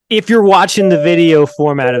if you're watching the video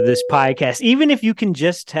format of this podcast, even if you can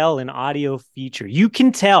just tell an audio feature, you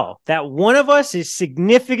can tell that one of us is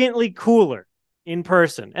significantly cooler in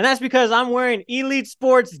person. And that's because I'm wearing Elite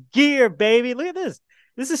Sports gear, baby. Look at this.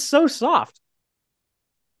 This is so soft.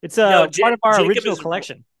 It's part of our original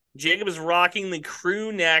collection. Jacob is rocking the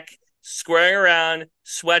crew neck, squaring around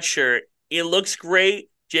sweatshirt. It looks great.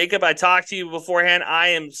 Jacob, I talked to you beforehand. I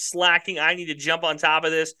am slacking. I need to jump on top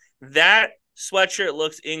of this. That sweatshirt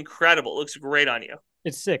looks incredible. It looks great on you.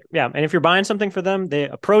 It's sick. Yeah. And if you're buying something for them,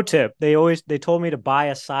 a pro tip, they told me to buy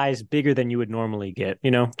a size bigger than you would normally get,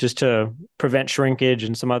 just to prevent shrinkage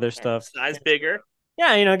and some other stuff. Size bigger.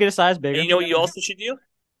 Yeah, get a size bigger. And you know what you also should do?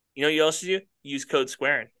 Use code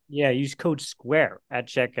Squarin. Yeah, use code SQUARE at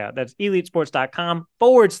checkout. That's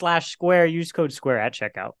elitesports.com/square. Use code SQUARE at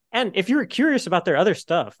checkout. And if you're curious about their other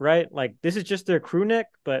stuff, right? Like this is just their crew neck,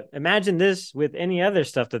 but imagine this with any other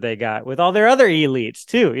stuff that they got with all their other elites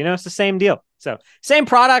too. It's the same deal. So same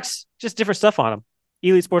products, just different stuff on them.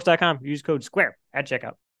 elitesports.com. Use code SQUARE at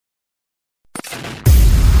checkout.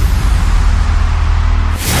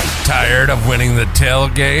 Tired of winning the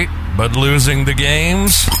tailgate but losing the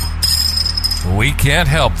games? We can't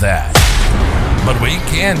help that. But we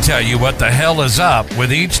can tell you what the hell is up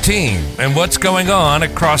with each team and what's going on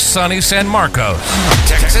across sunny San Marcos.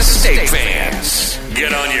 Texas State fans,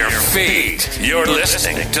 get on your feet. You're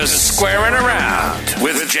listening to Squaring Around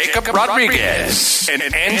with Jacob Rodriguez and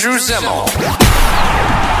Andrew Zimmel.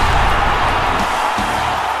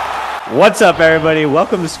 What's up, everybody?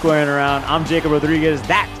 Welcome to Squaring Around. I'm Jacob Rodriguez.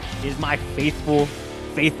 That is my faithful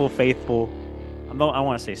I don't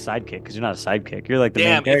want to say sidekick because you're not a sidekick. You're like the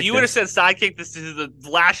main character. If you would have said sidekick, this is the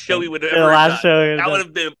last show we would have ever done. That would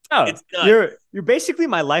have been. No, it's done. You're basically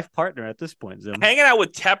my life partner at this point, Zim. Hanging out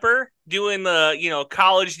with Tepper, doing the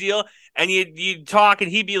college deal, and you talk,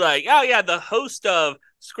 and he'd be like, "Oh yeah, the host of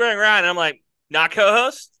Squaring Around," and I'm like, "Not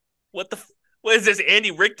co-host? What is this,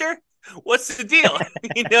 Andy Richter? What's the deal?"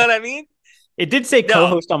 You know what I mean? It did say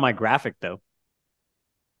co-host on my graphic though.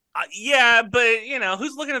 Yeah, but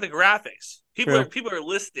who's looking at the graphics? People are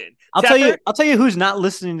listening. I'll tell you who's not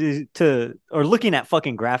listening to or looking at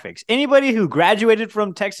fucking graphics. Anybody who graduated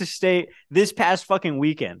from Texas State this past fucking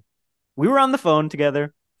weekend. We were on the phone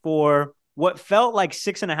together for what felt like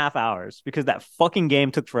 6.5 hours because that fucking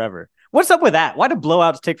game took forever. What's up with that? Why do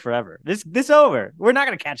blowouts take forever? This over. We're not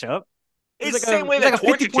gonna catch up. It's the same way that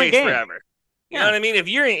torture takes forever. You know what I mean?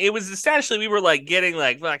 It was essentially we were like getting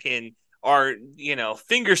like fucking our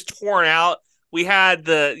fingers torn out. We had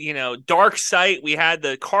the dark sight. We had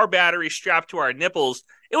the car battery strapped to our nipples.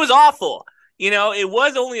 It was awful. It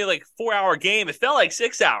was only a 4-hour game. It felt like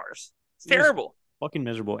 6 hours. It's terrible. Fucking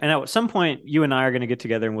miserable. And at some point, you and I are going to get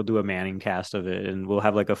together and we'll do a Manning cast of it, and we'll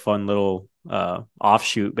have like a fun little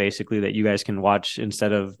offshoot basically that you guys can watch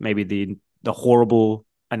instead of maybe the horrible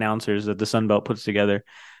announcers that the Sun Belt puts together.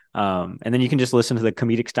 And then you can just listen to the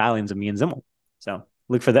comedic stylings of me and Zimmel. So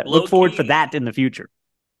look for that. Look forward for that in the future.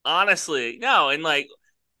 Honestly, no, and look,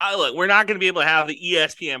 we're not going to be able to have the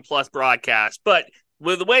ESPN Plus broadcast, but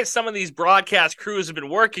with the way some of these broadcast crews have been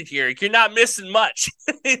working here, you're not missing much.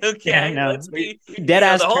 Okay, yeah, no, dead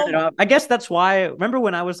ass turn it off. I guess that's why. Remember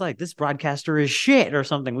when I was like, "This broadcaster is shit" or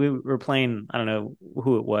something? We were playing. I don't know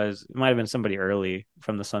who it was. It might have been somebody early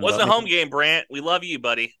from the Sun. What's the home game, Brant? We love you,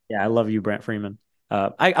 buddy. Yeah, I love you, Brant Freeman.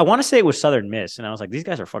 I want to say it was Southern Miss, and I was like, these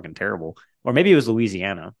guys are fucking terrible. Or maybe it was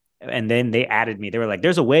Louisiana. And then they added me. They were like,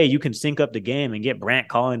 there's a way you can sync up the game and get Brant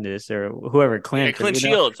calling this or whoever, Clint. Yeah, Clint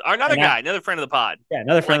Shields. Another guy, another friend of the pod. Yeah,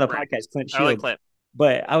 another friend of the podcast, Clint Shields. I like Clint.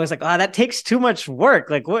 But I was like, that takes too much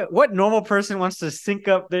work. Like, what normal person wants to sync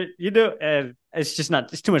up and it's just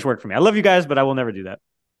not, it's too much work for me. I love you guys, but I will never do that.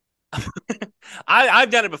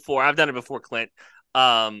 I've done it before, Clint.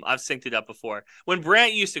 I've synced it up before. When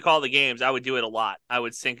Brant used to call the games, I would do it a lot. I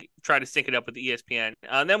would try to sync it up with the ESPN.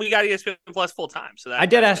 And then we got ESPN Plus full time. So I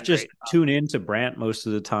did just tune in to Brant most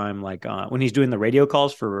of the time. Like when he's doing the radio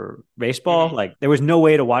calls for baseball, like there was no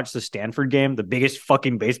way to watch the Stanford game, the biggest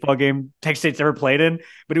fucking baseball game Texas State's ever played in,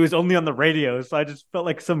 but it was only on the radio. So I just felt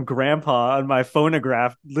like some grandpa on my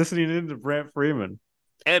phonograph listening in to Brant Freeman.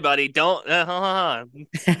 Hey, buddy, don't pump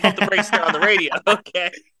the brakes there on the radio.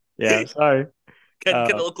 Okay. Yeah, sorry. Get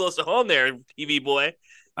a little close to home there, TV boy.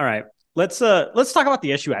 All right. Let's talk about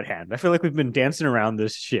the issue at hand. I feel like we've been dancing around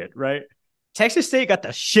this shit, right? Texas State got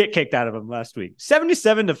the shit kicked out of them last week.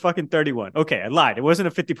 77 to fucking 31. Okay, I lied. It wasn't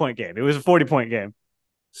a 50-point game. It was a 40-point game.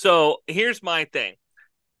 So here's my thing.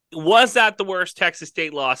 Was that the worst Texas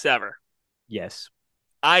State loss ever? Yes.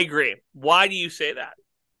 I agree. Why do you say that?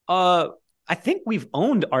 I I think we've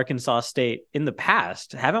owned Arkansas State in the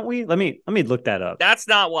past, haven't we? Let me look that up. That's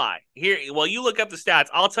not why. Here, well, you look up the stats.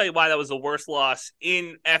 I'll tell you why that was the worst loss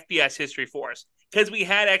in FBS history for us. Because we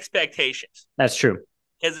had expectations. That's true.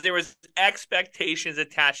 Because there was expectations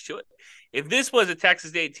attached to it. If this was a Texas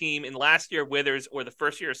State team in the last year of Withers or the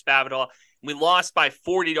first year of Spavital, we lost by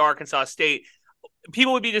 40 to Arkansas State,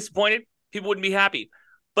 people would be disappointed. People wouldn't be happy.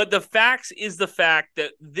 But the facts is the fact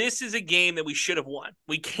that this is a game that we should have won.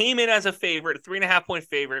 We came in as a favorite, a 3.5-point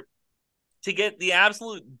favorite, to get the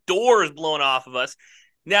absolute doors blown off of us.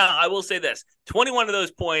 Now, I will say this. 21 of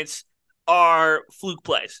those points are fluke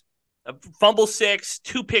plays. A fumble 6,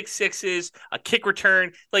 2 pick 6s, a kick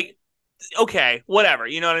return. Like, okay, whatever.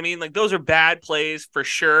 You know what I mean? Like, those are bad plays for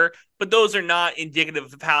sure, but those are not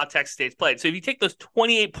indicative of how Texas State's played. So if you take those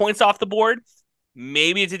 28 points off the board,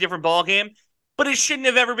 maybe it's a different ball game. But it shouldn't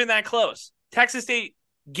have ever been that close. Texas State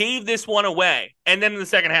gave this one away, and then in the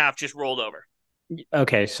second half just rolled over.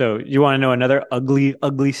 Okay, so you want to know another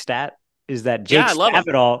ugly stat? Is that Jake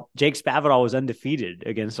Spavital was undefeated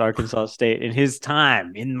against Arkansas State in his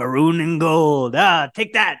time in maroon and gold.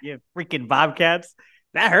 Take that, you freaking Bobcats.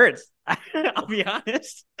 That hurts. I'll be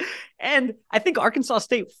honest. And I think Arkansas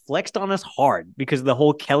State flexed on us hard because of the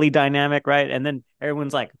whole Kelly dynamic, right? And then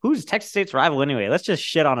everyone's like, who's Texas State's rival anyway? Let's just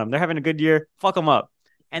shit on them. They're having a good year. Fuck them up.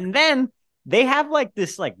 And then they have like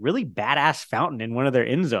this like really badass fountain in one of their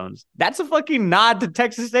end zones. That's a fucking nod to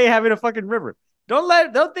Texas State having a fucking river.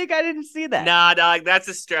 Don't think I didn't see that. Nah, dog, that's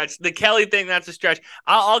a stretch. The Kelly thing, that's a stretch.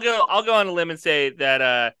 I'll go on a limb and say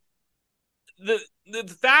that the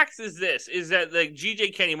facts is that like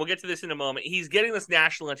GJ Kenny, we'll get to this in a moment, he's getting this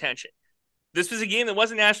national attention. This was a game that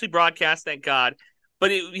wasn't nationally broadcast, thank God,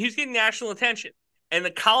 but he was getting national attention. And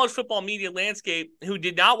the college football media landscape, who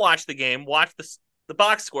did not watch the game, watched the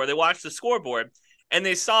box score, they watched the scoreboard, and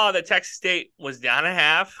they saw that Texas State was down a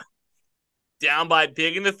half, down by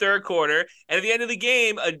big in the third quarter, and at the end of the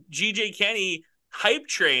game, a GJ Kenny hype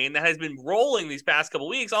train that has been rolling these past couple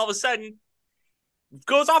weeks, all of a sudden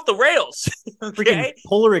goes off the rails. Okay? Freaking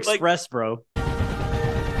Polar Express, bro.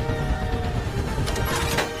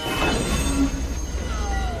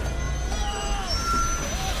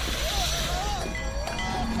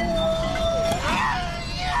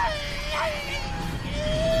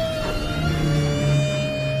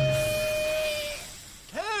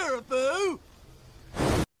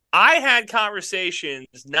 I had conversations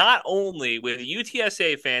not only with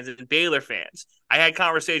UTSA fans and Baylor fans. I had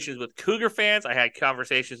conversations with Cougar fans. I had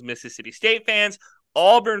conversations with Mississippi State fans,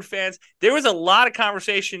 Auburn fans. There was a lot of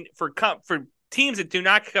conversation for teams that do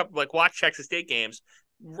not like watch Texas State games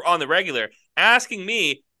on the regular, asking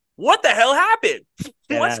me, "What the hell happened?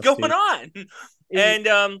 What's going on?"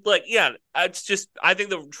 And it's just I think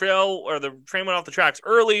the train went off the tracks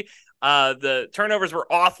early. The turnovers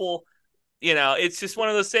were awful. You know, it's just one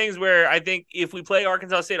of those things where I think if we play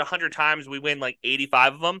Arkansas State 100 times, we win like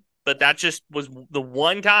 85 of them. But that just was the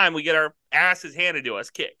one time we get our asses handed to us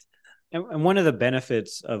kicked. And one of the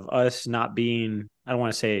benefits of us not being, I don't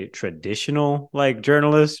want to say traditional like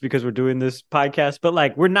journalists because we're doing this podcast, but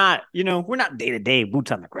like we're not day-to-day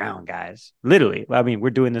boots on the ground guys. Literally. I mean, we're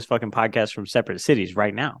doing this fucking podcast from separate cities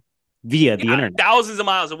right now via the internet. Thousands of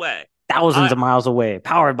miles away. Thousands of miles away,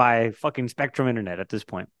 powered by fucking Spectrum Internet at this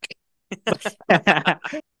point.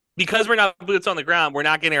 Because we're not boots on the ground, we're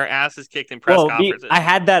not getting our asses kicked in press conferences. I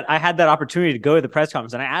had that opportunity to go to the press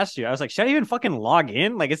conference, and I asked you. I was like, should I even fucking log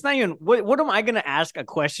in? Like, it's not even. What am I gonna ask a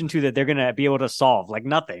question to that they're gonna be able to solve? Like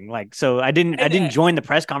nothing. Like, so I didn't join the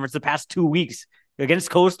press conference the past 2 weeks against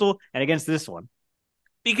Coastal and against this one.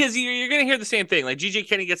 Because you're gonna hear the same thing. Like GJ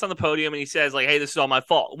Kenny gets on the podium and he says, like, "Hey, this is all my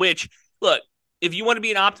fault." Which, look. If you want to be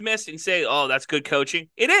an optimist and say, oh, that's good coaching,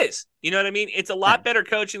 it is. You know what I mean? It's a lot better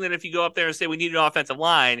coaching than if you go up there and say we need an offensive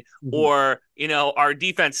line or, our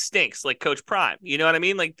defense stinks like Coach Prime. You know what I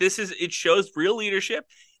mean? Like it shows real leadership.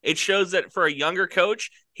 It shows that for a younger coach,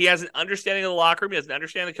 he has an understanding of the locker room. He has an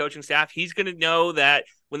understanding of the coaching staff. He's going to know that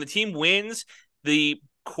when the team wins, the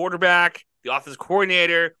quarterback, the offensive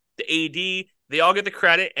coordinator, the AD, they all get the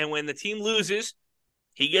credit. And when the team loses,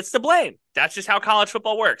 he gets the blame. That's just how college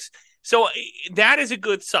football works. So that is a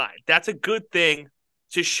good sign. That's a good thing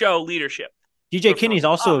to show leadership. DJ Kinney's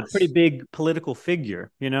also a pretty big political figure,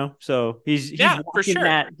 so he's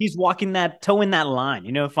walking that, towing that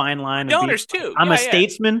line, fine line. Donors too. I'm a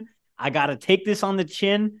statesman. I got to take this on the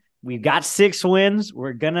chin. We've got 6 wins.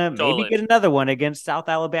 We're going to maybe get another one against South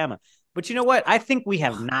Alabama. But you know what? I think we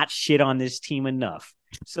have not shit on this team enough.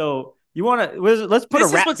 So you want to, let's put a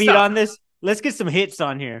rap beat on this. Let's get some hits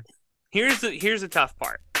on here. Here's the tough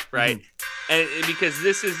part. Right. And because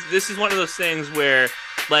this is one of those things where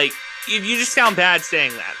like you just sound bad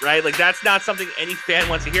saying that, right? Like, that's not something any fan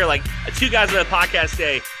wants to hear. Like, two guys on the podcast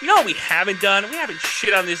say, you know what we haven't done? We haven't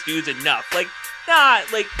shit on this dude's enough. Like, nah,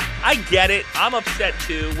 like, I get it. I'm upset,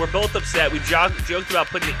 too. We're both upset. We joked about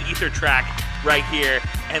putting the ether track right here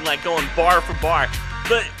and, like, going bar for bar.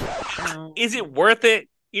 But is it worth it?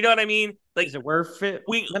 You know what I mean? Like, is it worth it?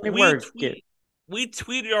 We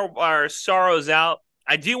tweeted our sorrows out.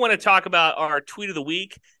 I do want to talk about our tweet of the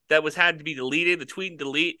week that had to be deleted, the tweet and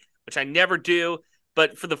delete, which I never do.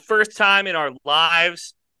 But for the first time in our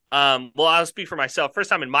lives, I'll speak for myself. First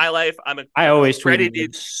time in my life, I'm a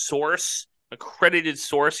accredited source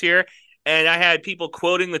here. And I had people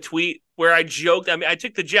quoting the tweet where I joked. I mean, I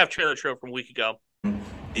took the Jeff Traylor Trophy from a week ago.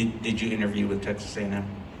 Did you interview with Texas A&M?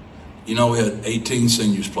 You know, we had 18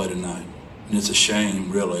 seniors play tonight. And it's a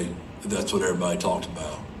shame, really, that's what everybody talked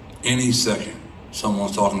about. Any second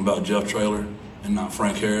someone's talking about Jeff Traylor and not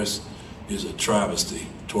Frank Harris is a travesty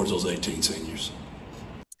towards those 18 seniors.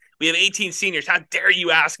 We have 18 seniors. How dare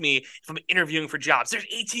you ask me if I'm interviewing for jobs? There's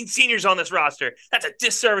 18 seniors on this roster. That's a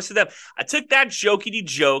disservice to them. I took that jokey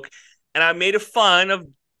joke and I made a fun of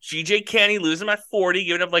GJ Kenny losing by 40,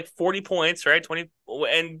 giving up like 40 points, right? 20,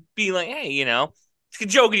 and being like, hey, you know, it's a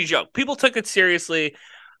jokey joke. People took it seriously.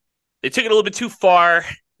 They took it a little bit too far.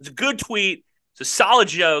 It's a good tweet. It's a solid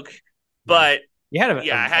joke, but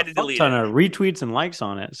I had to delete ton of retweets and likes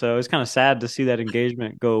on it. So it's kind of sad to see that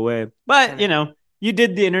engagement go away. But, you know, you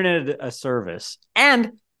did the internet a service.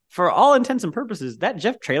 And for all intents and purposes, that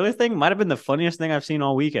Jeff Traylor thing might have been the funniest thing I've seen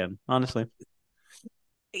all weekend, honestly.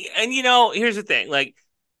 And, you know, here's the thing. Like,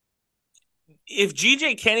 if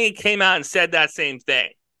GJ Kenny came out and said that same thing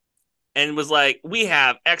and was like, we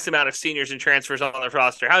have X amount of seniors and transfers on the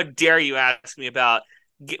roster, how dare you ask me about,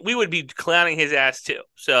 we would be clowning his ass too.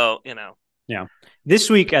 So, you know. Yeah. This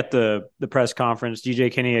week at the press conference,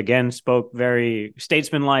 GJ Kenny again spoke very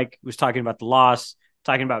statesman-like, was talking about the loss,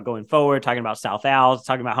 talking about going forward, talking about South Al's,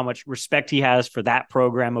 talking about how much respect he has for that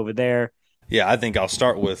program over there. Yeah, I think I'll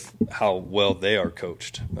start with how well they are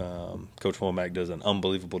coached. Coach Womack does an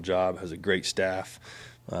unbelievable job, has a great staff,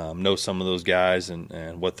 knows some of those guys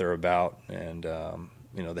and what they're about. And,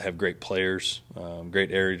 you know, they have great players,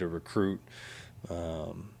 great area to recruit.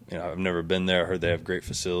 You know, I've never been there. I heard they have great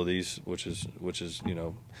facilities, which is you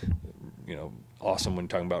know awesome when you're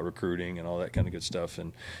talking about recruiting and all that kind of good stuff.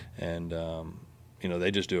 And you know,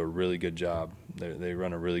 they just do a really good job. They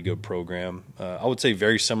run a really good program. I would say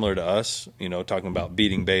very similar to us, you know, talking about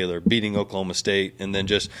beating Baylor, beating Oklahoma State, and then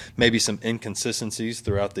just maybe some inconsistencies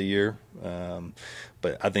throughout the year.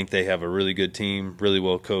 But I think they have a really good team, really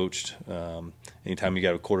well coached. Anytime you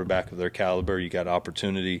got a quarterback of their caliber, you got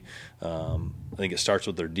opportunity. I think it starts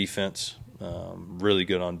with their defense. Really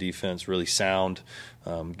good on defense, really sound,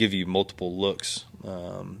 give you multiple looks,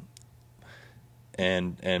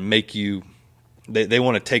 and make you – they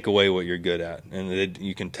want to take away what you're good at. And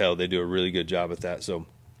you can tell they do a really good job at that. So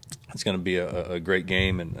it's going to be a great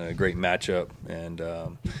game and a great matchup. And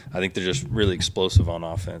I think they're just really explosive on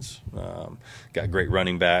offense. Got great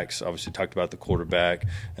running backs. Obviously talked about the quarterback.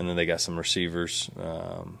 And then they got some receivers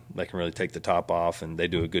that can really take the top off. And they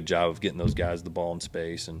do a good job of getting those guys the ball in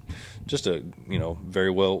space. And just a, you know, very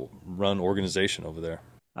well-run organization over there.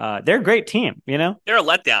 They're a great team, you know? They're a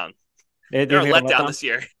letdown. They're a letdown this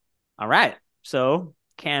year. All right. So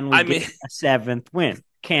can we get a seventh win?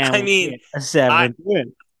 Can we get a seventh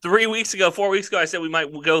win? 4 weeks ago, I said we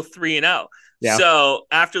might go 3-0. Yeah. So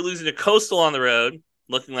after losing to Coastal on the road,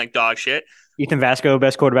 looking like dog shit. Ethan Vasco,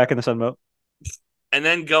 best quarterback in the Sun Belt. And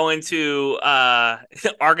then going to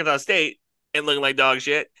Arkansas State and looking like dog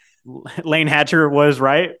shit. Lane Hatcher was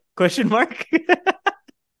right? Question mark.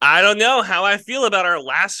 I don't know how I feel about our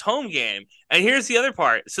last home game. And here's the other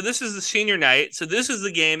part. So this is the senior night. So this is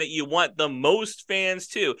the game that you want the most fans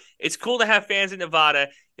to. It's cool to have fans in Nevada.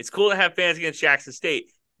 It's cool to have fans against Jackson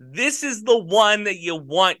State. This is the one that you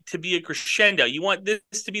want to be a crescendo. You want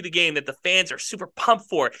this to be the game that the fans are super pumped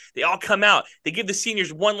for. They all come out. They give the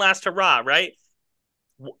seniors one last hurrah, right?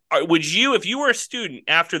 Would you, if you were a student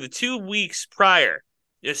after the 2 weeks prior,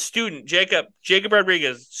 a student, Jacob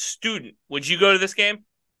Rodriguez, student, would you go to this game?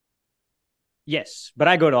 Yes, but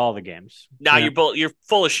I go to all the games. Nah, you're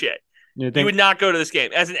full of shit. You would not go to this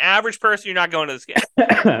game. As an average person, you're not going to this game.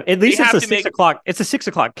 At least it's a 6 o'clock. It's a 6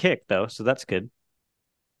 o'clock kick, though, so that's good.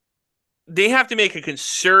 They have to make a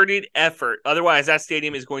concerted effort. Otherwise, that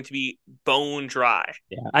stadium is going to be bone dry.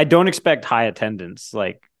 Yeah, I don't expect high attendance.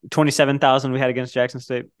 Like 27,000 we had against Jackson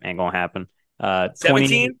State ain't going to happen.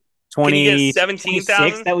 17?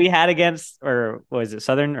 17,000 that we had against, or was it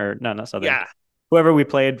Southern? Or no, not Southern. Yeah. Whoever we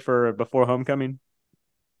played for before homecoming.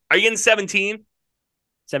 Are you getting 17?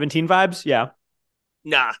 17 vibes? Yeah.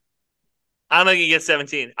 Nah. I don't think he gets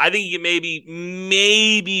 17. I think he get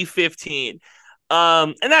maybe 15.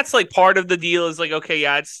 And that's like part of the deal is like, okay,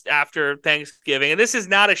 yeah, it's after Thanksgiving. And this is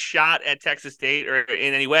not a shot at Texas State or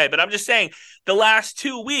in any way, but I'm just saying the last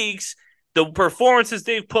 2 weeks, the performances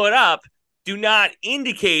they've put up do not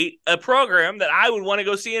indicate a program that I would want to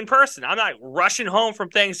go see in person. I'm not rushing home from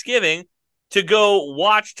Thanksgiving to go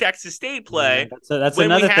watch Texas State play. Yeah, that's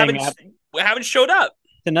another thing. We haven't showed up.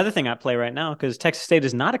 Another thing at play right now because Texas State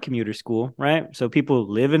is not a commuter school, right? So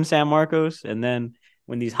people live in San Marcos, and then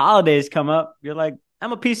when these holidays come up, you're like, I'm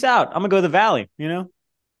gonna peace out. I'm gonna go to the Valley, you know?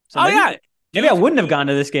 So maybe I wouldn't have gone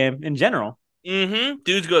to this game in general.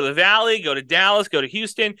 Dudes go to the Valley, go to Dallas, go to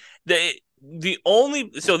Houston. This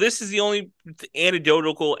is the only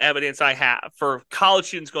anecdotal evidence I have for college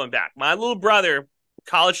students going back. My little brother,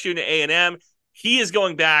 college student at A&M, he is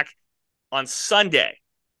going back on Sunday.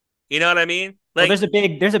 You know what I mean? Like, well,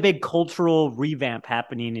 there's a big cultural revamp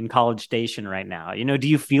happening in College Station right now. You know, do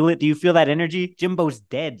you feel it? Do you feel that energy? Jimbo's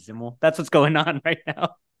dead, Zimmel. That's what's going on right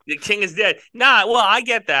now. The king is dead. Nah, well, I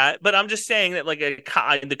get that, but I'm just saying that like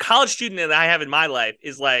the college student that I have in my life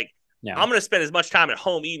is like, I'm going to spend as much time at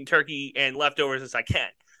home eating turkey and leftovers as I can.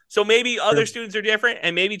 So maybe other students are different,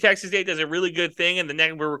 and maybe Texas State does a really good thing. And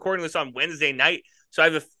we're recording this on Wednesday night, so I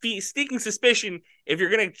have a sneaking suspicion if you're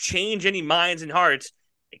going to change any minds and hearts,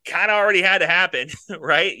 it kind of already had to happen,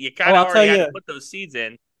 right? You kind of already had to put those seeds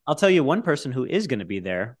in. I'll tell you one person who is going to be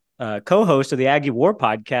there, co-host of the Aggie War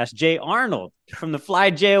podcast, Jay Arnold from the Fly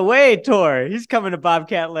Jay Away tour. He's coming to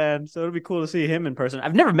Bobcat Land, so it'll be cool to see him in person.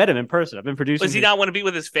 I've never met him in person. I've been producing. Does he not want to be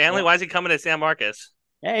with his family? Why is he coming to San Marcos?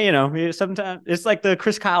 Hey, you know, sometimes it's like the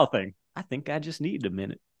Chris Kyle thing. I think I just need a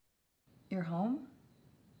minute. You're home?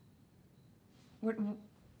 What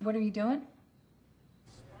are you doing?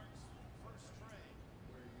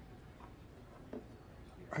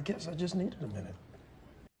 I guess I just needed a minute.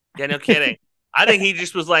 Yeah, no kidding. I think he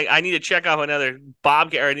just was like, I need to check off another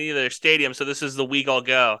Bobcat or another stadium, so this is the week I'll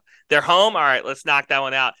go. They're home? All right, let's knock that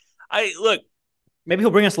one out. Maybe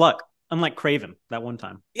he'll bring us luck, unlike Craven that one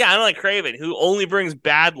time. Yeah, unlike Craven, who only brings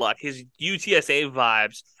bad luck, his UTSA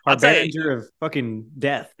vibes. Harbinger of fucking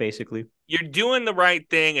death, basically. You're doing the right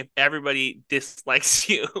thing if everybody dislikes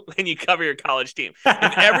you and you cover your college team.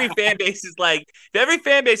 If every fan base is like,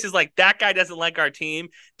 that guy doesn't like our team,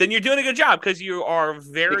 then you're doing a good job because you are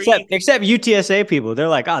very except UTSA people. They're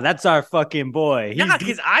like, oh, that's our fucking boy. Yeah,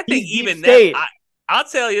 because I think even then, I'll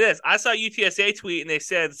tell you this. I saw UTSA tweet and they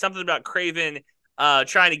said something about Craven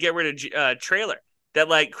trying to get rid of Trailer. That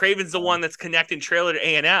like Craven's the one that's connecting Trailer to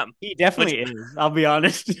A&M. He definitely is. I'll be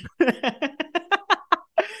honest.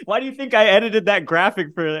 Why do you think I edited that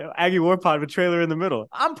graphic for Aggie War Pod with Trailer in the middle?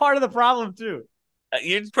 I'm part of the problem too.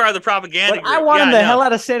 You're part of the propaganda. But I wanted the hell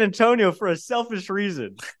out of San Antonio for a selfish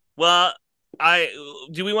reason. Well,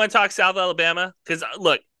 do we want to talk South Alabama? Because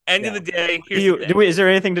look, end of the day, is there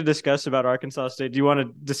anything to discuss about Arkansas State? Do you want to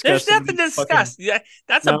discuss? There's nothing to discuss. Yeah,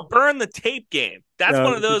 that's a burn the tape game. That's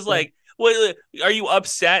one of those like. Well, are you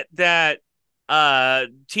upset that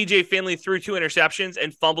TJ Finley threw 2 interceptions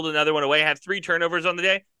and fumbled another one away? Had 3 turnovers on the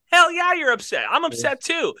day. Hell yeah, you're upset. I'm upset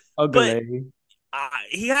too. But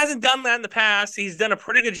he hasn't done that in the past. He's done a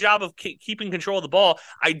pretty good job of keeping control of the ball.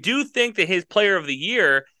 I do think that his Player of the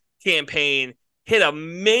Year campaign hit a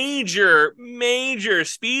major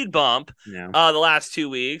speed bump the last 2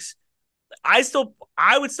 weeks. I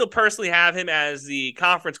would still personally have him as the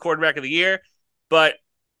conference quarterback of the year, but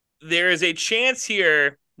there is a chance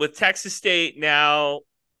here with Texas State now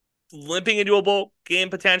limping into a bowl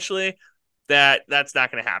game potentially that's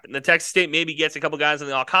not going to happen. The Texas State maybe gets a couple guys on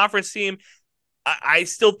the all-conference team. I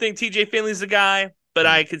still think TJ Finley's the guy, but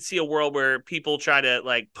I could see a world where people try to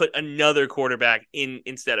like put another quarterback in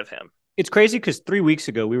instead of him. It's crazy because 3 weeks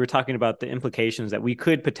ago we were talking about the implications that we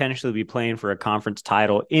could potentially be playing for a conference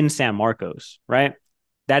title in San Marcos, right?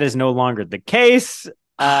 That is no longer the case.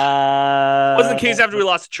 Wasn't the case after we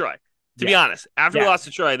lost to Troy. To be honest, after we lost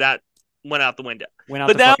to Troy, that went out the window.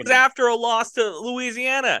 But that was after a loss to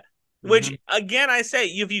Louisiana, which again I say,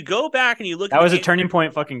 if you go back and you look, that was a turning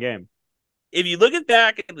point fucking game. If you look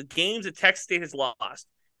back at the games that Texas State has lost,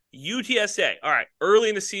 UTSA, all right, early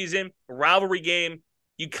in the season, rivalry game,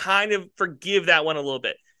 you kind of forgive that one a little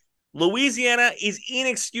bit. Louisiana is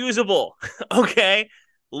inexcusable, okay?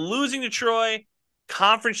 Losing to Troy,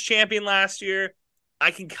 conference champion last year,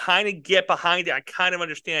 I can kind of get behind it. I kind of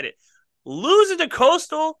understand it. Losing to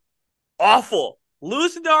Coastal, awful.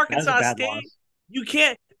 Losing to Arkansas State, loss. You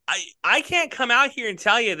can't. I can't come out here and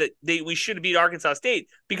tell you that we should have beat Arkansas State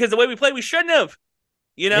because the way we played, we shouldn't have.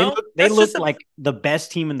 You know, they look like the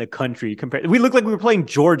best team in the country compared. We look like we were playing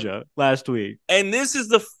Georgia last week. And this is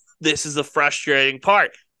the frustrating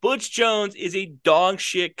part. Butch Jones is a dog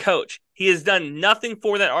shit coach. He has done nothing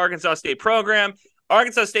for that Arkansas State program.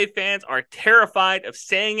 Arkansas State fans are terrified of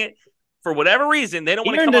saying it. For whatever reason, they don't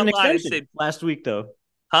want to come online and say last week though.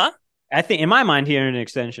 Huh? I think in my mind he earned an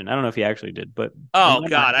extension. I don't know if he actually did, but oh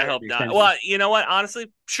god, I hope not. Well, you know what?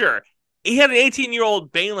 Honestly, sure. He had an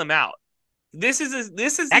 18-year-old bail him out. This is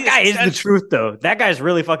that guy is the truth though. That guy's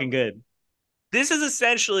really fucking good. This is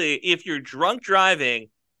essentially if you're drunk driving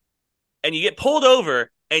and you get pulled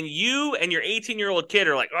over and you and your 18-year-old kid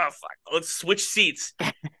are like, oh fuck, let's switch seats.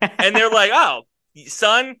 And they're like, oh,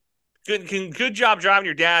 son, good job driving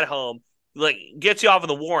your dad home. Like, gets you off with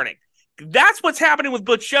a warning. That's what's happening with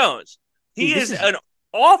Butch Jones. He is an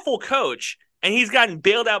awful coach, and he's gotten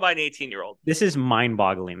bailed out by an 18-year-old. This is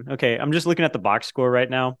mind-boggling. Okay, I'm just looking at the box score right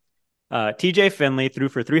now. TJ Finley threw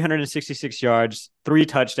for 366 yards, 3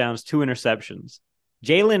 touchdowns, 2 interceptions.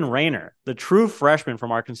 Jalen Rayner, the true freshman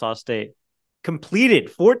from Arkansas State, completed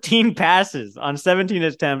 14 passes on 17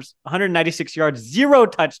 attempts, 196 yards, 0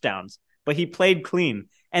 touchdowns, but he played clean.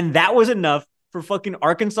 And that was enough for fucking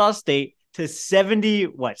Arkansas State to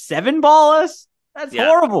 7-ball us? That's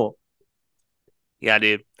horrible. Yeah,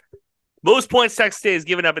 dude. Most points Texas State has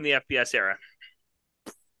given up in the FBS era.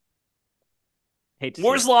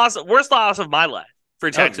 Worst loss of my life for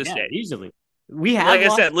Texas State. Easily. We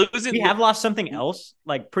have lost something else,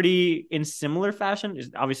 like pretty in similar fashion.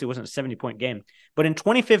 It obviously wasn't a 70-point game. But in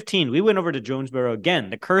 2015, we went over to Jonesboro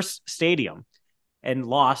again, the Curse Stadium, and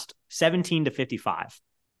lost 17-55.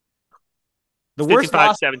 The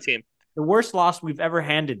worst loss we've ever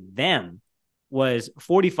handed them was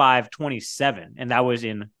 45-27, and that was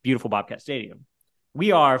in beautiful Bobcat Stadium.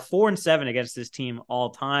 We are 4-7 against this team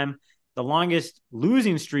all time. The longest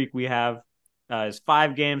losing streak we have is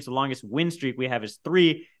 5 games. The longest win streak we have is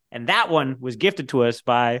 3, and that one was gifted to us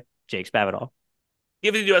by Jake Spavital.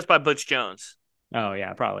 Gifted to us by Butch Jones. Oh,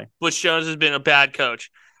 yeah, probably. Butch Jones has been a bad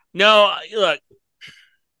coach. No, look,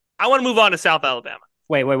 I want to move on to South Alabama.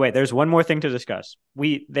 Wait. There's one more thing to discuss.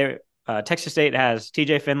 Texas State has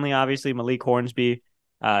TJ Finley, obviously, Malik Hornsby,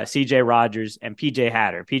 CJ Rogers, and PJ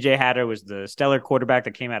Hatter. PJ Hatter was the stellar quarterback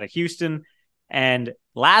that came out of Houston. And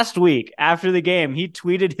last week, after the game, he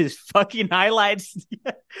tweeted his fucking highlights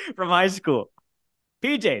from high school.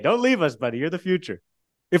 PJ, don't leave us, buddy. You're the future.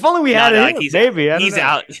 If only we had him, maybe. He's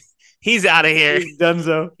out. He's out of here. He's done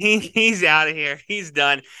so. He's out of here. He's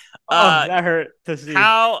done. That hurt to see.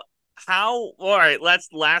 How? All right,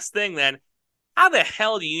 last thing then. How the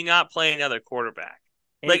hell do you not play another quarterback?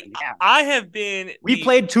 Like, I have been... We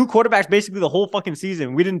played 2 quarterbacks basically the whole fucking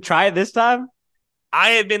season. We didn't try it this time?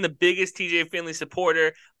 I have been the biggest TJ Finley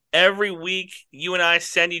supporter. Every week, you and I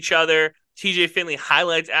send each other TJ Finley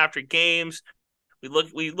highlights after games.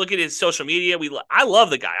 We look at his social media. I love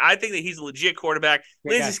the guy. I think that he's a legit quarterback.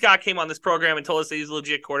 Lindsey Scott came on this program and told us that he's a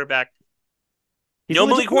legit quarterback.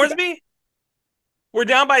 Malik Hornsby? We're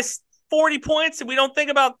down by 40 points and we don't think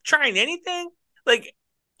about trying anything? Like,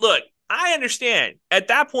 look, I understand. At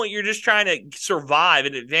that point, you're just trying to survive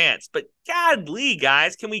in advance. But godly,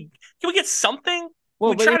 guys, can we get something?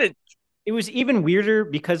 Well, it was even weirder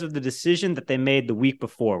because of the decision that they made the week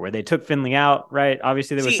before, where they took Finley out, right?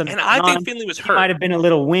 Obviously, there was something. And I think Finley was hurt. He might have been a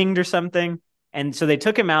little winged or something. And so they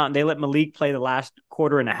took him out and they let Malik play the last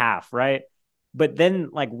quarter and a half, right? But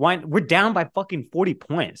then, like, we're down by fucking 40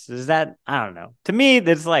 points. Is that, I don't know. To me,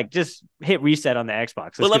 that's like, just hit reset on the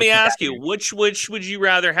Xbox. But let me ask you, which would you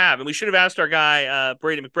rather have? And we should have asked our guy,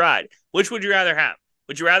 Brady McBride. Which would you rather have?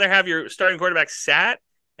 Would you rather have your starting quarterback sat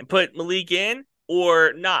and put Malik in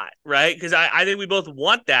or not, right? Because I think we both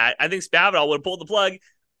want that. I think Spavital would have pulled the plug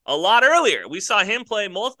a lot earlier. We saw him play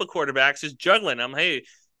multiple quarterbacks, just juggling them. Hey,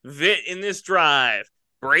 Vitt in this drive.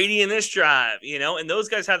 Brady in this drive, and those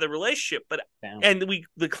guys have the relationship, but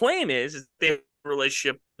the claim is they have a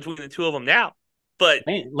relationship between the two of them now. But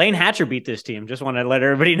Lane Hatcher beat this team. Just want to let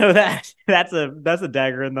everybody know that that's a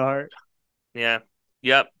dagger in the heart. Yeah,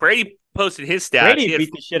 yep. Brady posted his stats. Brady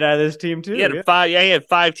beat the shit out of this team too. He had 5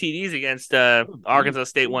 TDs against Arkansas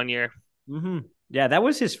State one year. Mm-hmm. Yeah, that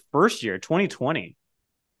was his first year, 2020.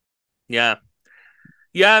 Yeah,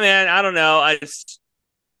 man. I don't know.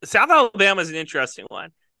 South Alabama is an interesting one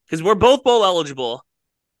because we're both bowl eligible.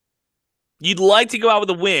 You'd like to go out with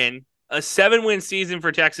a win. A 7-win season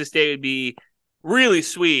for Texas State would be really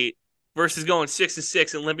sweet versus going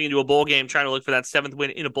 6-6 and limping into a bowl game, trying to look for that 7th win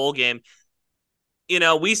in a bowl game.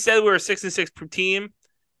 We said we were a 6-6 per team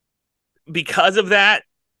because of that.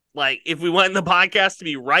 Like, if we went in the podcast to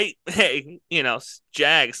be right, hey,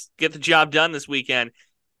 Jags, get the job done this weekend.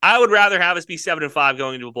 I would rather have us be 7-5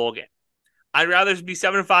 going into a bowl game. I'd rather be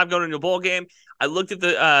 7-5 going into a bowl game. I looked at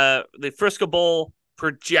the Frisco Bowl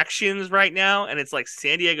projections right now, and it's like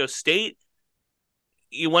San Diego State.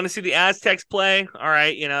 You want to see the Aztecs play? All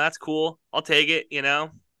right, that's cool. I'll take it. Yeah.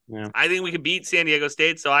 I think we can beat San Diego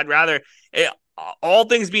State, so I'd rather, all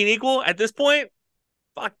things being equal at this point,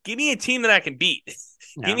 fuck, give me a team that I can beat.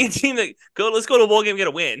 Yeah. Give me a team let's go to a bowl game and get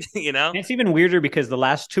a win, And it's even weirder because the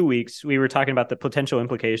last 2 weeks we were talking about the potential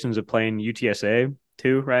implications of playing UTSA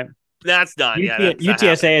too, right? That's done.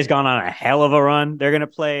 UTSA has gone on a hell of a run. They're going to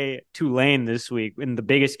play Tulane this week in the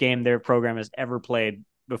biggest game their program has ever played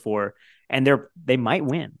before, and they might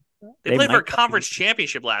win. They played for a conference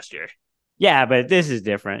championship last year. Yeah, but this is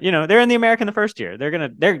different. They're in the American the first year.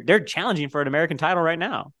 They're challenging for an American title right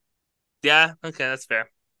now. Yeah, okay, that's fair.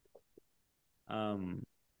 Dang.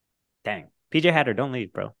 PJ Hatter, don't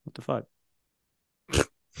leave, bro. What the fuck?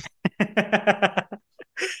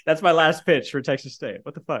 That's my last pitch for Texas State.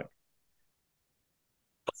 What the fuck?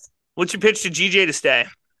 What's your pitch to GJ to stay?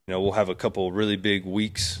 We'll have a couple really big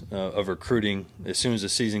weeks of recruiting. As soon as the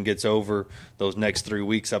season gets over, those next 3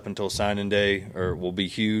 weeks up until signing day will be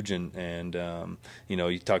huge. And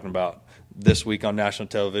you're talking about this week on national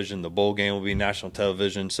television. The bowl game will be national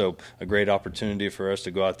television. So a great opportunity for us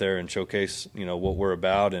to go out there and showcase, what we're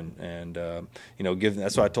about and give.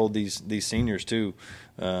 That's what I told these seniors too,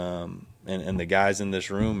 and the guys in this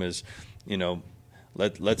room is,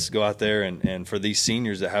 Let's go out there and for these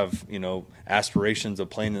seniors that have aspirations of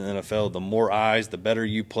playing in the NFL, the more eyes, the better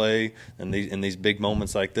you play, and in these big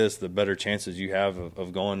moments like this, the better chances you have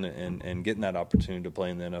of going and getting that opportunity to play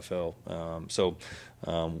in the NFL.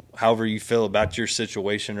 However you feel about your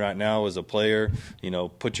situation right now as a player,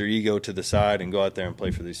 put your ego to the side and go out there and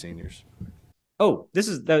play for these seniors. Oh,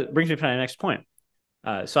 that brings me to my next point.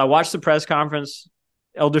 So I watched the press conference,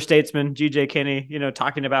 elder statesman GJ Kinney,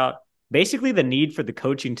 talking about basically the need for the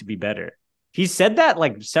coaching to be better. He said that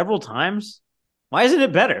like several times. Why isn't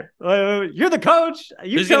it better? You're the coach.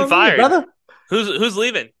 Who's getting fired, brother? Who's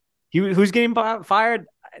leaving? Who's getting fired?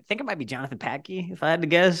 I think it might be Jonathan Patke, if I had to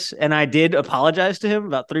guess. And I did apologize to him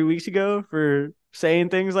about 3 weeks ago for saying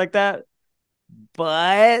things like that.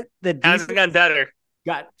 But the defense hasn't gotten better.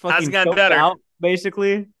 Got fucking choked out,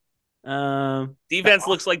 basically. Defense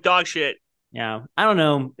looks like dog shit. Yeah, I don't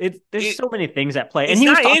know. There's so many things at play, and he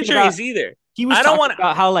not was injuries either. He was talking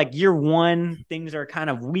about how like year one things are kind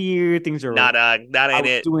of weird. Things are that ain't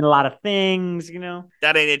it. Doing a lot of things,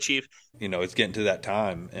 That ain't it, Chief. It's getting to that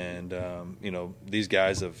time, and these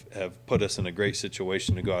guys have put us in a great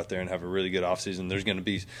situation to go out there and have a really good offseason. There's going to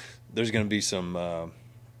be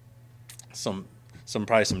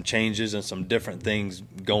probably some changes and some different things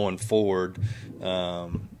going forward.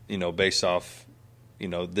 Based off.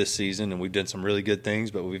 This season, and we've done some really good things,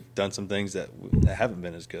 but we've done some things that haven't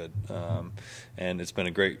been as good. And it's been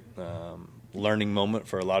a great learning moment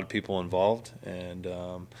for a lot of people involved. And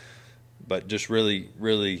but just really,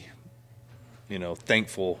 really,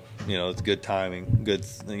 thankful. It's good timing. Good,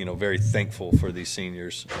 very thankful for these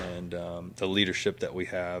seniors and the leadership that we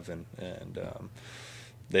have, and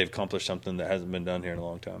they've accomplished something that hasn't been done here in a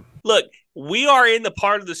long time. Look, we are in the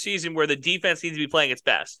part of the season where the defense needs to be playing its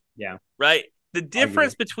best. Yeah. Right. The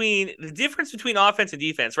difference between offense and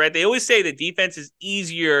defense, right? They always say that defense is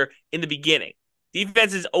easier in the beginning.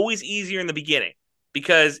 Defense is always easier in the beginning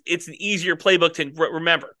because it's an easier playbook to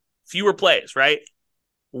remember. Fewer plays, right?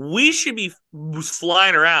 We should be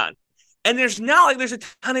flying around. And there's not like there's a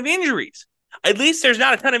ton of injuries. At least there's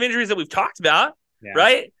not a ton of injuries that we've talked about,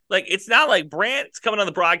 right? Like it's not like Brant's coming on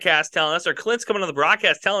the broadcast telling us or Clint's coming on the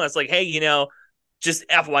broadcast telling us like, hey, just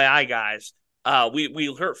FYI, guys.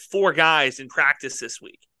 We hurt 4 guys in practice this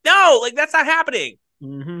week. No, like that's not happening.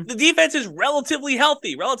 Mm-hmm. The defense is relatively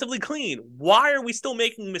healthy, relatively clean. Why are we still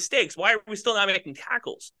making mistakes? Why are we still not making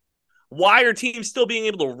tackles? Why are teams still being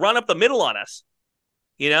able to run up the middle on us?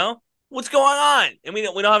 What's going on? And we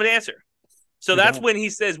don't have an answer. So that's when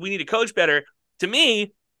he says we need to coach better. To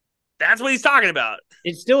me, that's what he's talking about.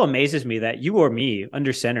 It still amazes me that you or me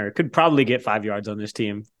under center could probably get 5 yards on this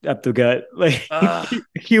team up the gut. Like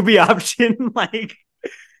QB option. Like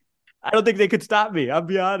I don't think they could stop me. I'll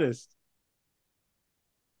be honest.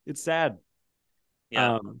 It's sad.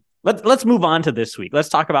 Yeah. Let's move on to this week. Let's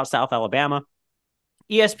talk about South Alabama.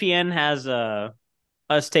 ESPN has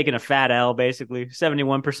us taking a fat L, basically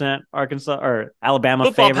 71% Arkansas or Alabama.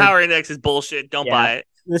 Football favored. Power Index is bullshit. Don't buy it.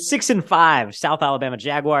 The 6-5 South Alabama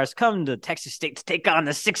Jaguars come to Texas State to take on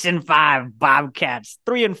the 6-5 Bobcats.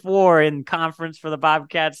 3-4 in conference for the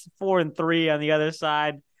Bobcats. 4-3 on the other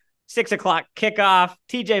side. 6:00 kickoff.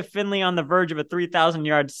 TJ Finley on the verge of a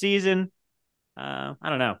 3,000-yard season. I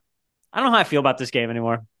don't know. I don't know how I feel about this game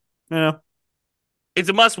anymore. It's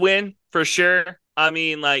a must win for sure. I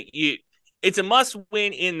mean, it's a must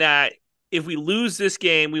win in that if we lose this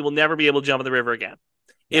game, we will never be able to jump in the river again.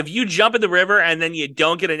 If you jump in the river and then you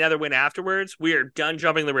don't get another win afterwards, we are done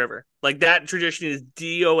jumping the river. Like, that tradition is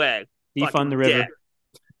DOA. Defund the river. Dead.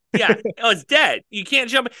 Yeah, it's dead. You can't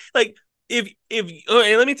jump. Like, if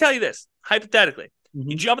let me tell you this, hypothetically,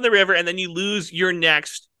 you jump in the river and then you lose your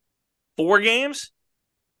next 4 games,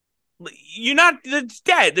 it's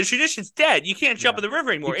dead. The tradition's dead. You can't jump in the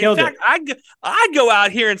river anymore. In fact, I'd go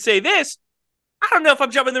out here and say this. I don't know if I'm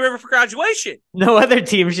jumping in the river for graduation. No other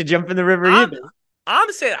team should jump in the river either.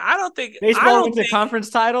 I'm saying I don't think baseball wins a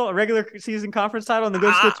conference title, a regular season conference title, and then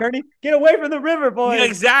goes to the tourney. Get away from the river, boys. Yeah,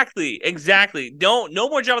 exactly. No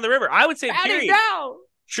more jump in the river. I would say period.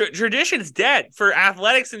 Tradition's dead for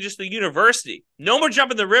athletics and just the university. No more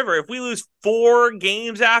jump in the river. If we lose 4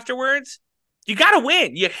 games afterwards, you got to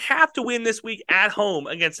win. You have to win this week at home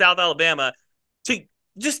against South Alabama to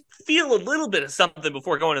just feel a little bit of something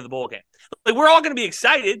before going to the bowl game. Like, we're all going to be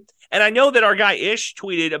excited, and I know that our guy Ish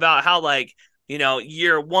tweeted about how, like,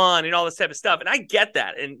 year 1 and all this type of stuff. And I get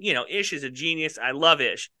that. And, Ish is a genius. I love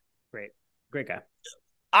Ish. Great guy.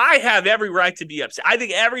 I have every right to be upset. I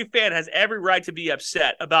think every fan has every right to be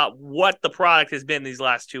upset about what the product has been these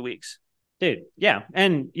last 2 weeks. Dude, yeah.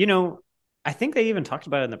 And, I think they even talked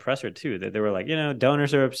about it in the presser, too, that they were like,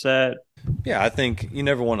 donors are upset. Yeah, I think you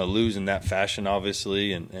never want to lose in that fashion,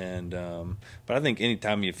 obviously. But I think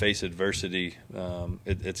anytime you face adversity,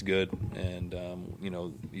 it's good. And,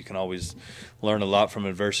 you can always learn a lot from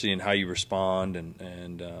adversity and how you respond.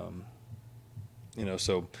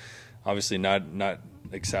 So obviously not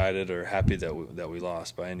excited or happy that we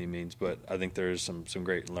lost by any means. But I think there's some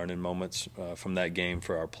great learning moments from that game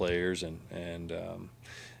for our players.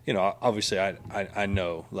 Obviously I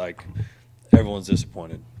know, like, everyone's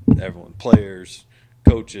disappointed. Everyone, players,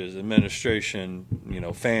 coaches, administration,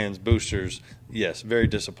 fans, boosters, yes, very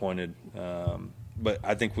disappointed. But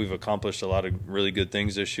I think we've accomplished a lot of really good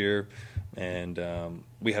things this year, and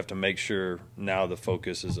we have to make sure now the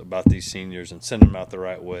focus is about these seniors and sending them out the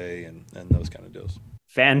right way and those kind of deals.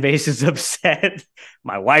 Fan base is upset.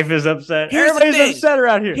 My wife is upset. Everybody's upset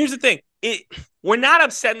around here. Here's the thing. We're not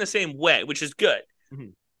upset in the same way, which is good. Mm-hmm.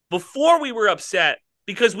 Before, we were upset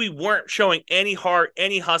because we weren't showing any heart,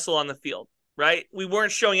 any hustle on the field, right? We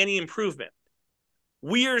weren't showing any improvement.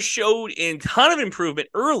 We showed a ton of improvement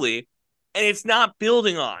early, and it's not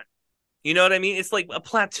building on. You know what I mean? It's like a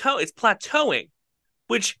plateau. It's plateauing,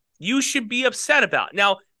 which you should be upset about.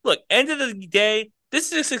 Now, look, end of the day,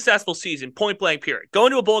 this is a successful season, point blank period.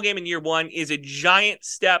 Going to a bowl game in year 1 is a giant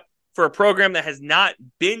step for a program that has not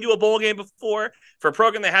been to a bowl game before, for a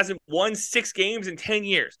program that hasn't won 6 games in 10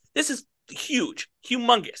 years. This is huge,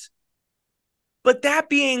 humongous. But that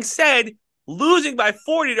being said, losing by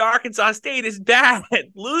 40 to Arkansas State is bad.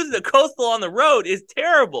 Losing to Coastal on the road is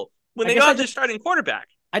terrible when they don't have their starting quarterback.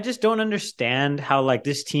 I just don't understand how, like,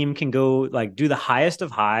 this team can go, like, do the highest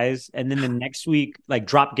of highs and then the next week, like,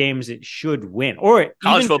 drop games it should win. Or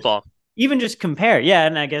college football. Even just compare. Yeah,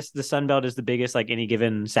 and I guess the Sun Belt is the biggest, like, any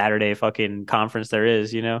given Saturday fucking conference there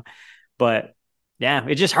is, But, yeah,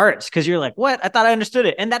 it just hurts because you're like, what? I thought I understood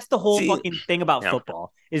it. And that's the whole fucking thing about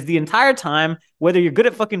football is the entire time, whether you're good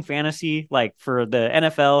at fucking fantasy, like, for the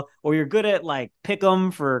NFL, or you're good at, like, pick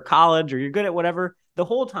 'em for college, or you're good at whatever, the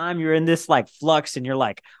whole time you're in this, like, flux and you're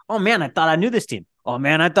like, oh, man, I thought I knew this team. Oh,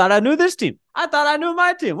 man, I thought I knew this team. I thought I knew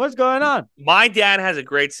my team. What's going on? My dad has a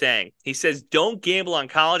great saying. He says, don't gamble on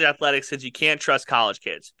college athletics because you can't trust college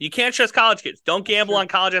kids. You can't trust college kids. Don't gamble on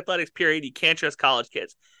college athletics, period. You can't trust college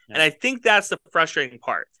kids. Yeah. And I think that's the frustrating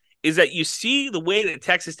part, is that you see the way that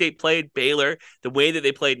Texas State played Baylor, the way that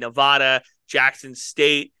they played Nevada, Jackson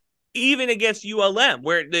State, even against ULM,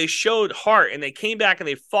 where they showed heart and they came back and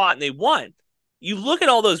they fought and they won. You look at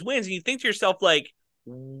all those wins and you think to yourself, like,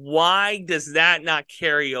 why does that not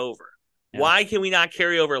carry over? Yeah. Why can we not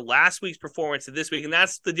carry over last week's performance to this week? And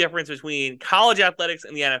that's the difference between college athletics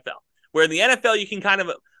and the NFL, where in the NFL, you can kind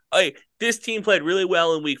of, hey, this team played really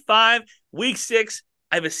well in week 5, week 6.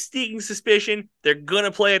 I have a sneaking suspicion they're going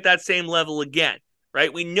to play at that same level again,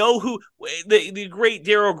 right? We know who the great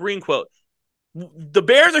Darryl Green quote, the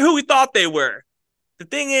Bears are who we thought they were. The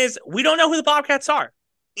thing is, we don't know who the Bobcats are.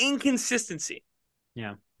 Inconsistency.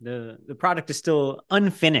 Yeah. The product is still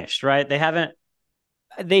unfinished, right?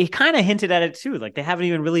 They kind of hinted at it too. Like, they haven't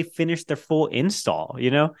even really finished their full install,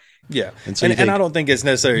 Yeah. And I don't think it's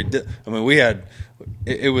necessary. I mean,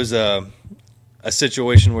 it was a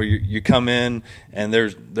situation where you come in and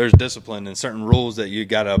there's discipline and certain rules that you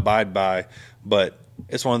got to abide by, but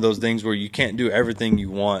it's one of those things where you can't do everything you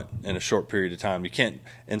want in a short period of time. You can't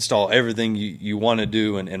install everything you want to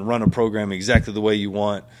do and run a program exactly the way you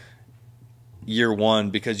want year one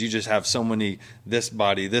because you just have so many this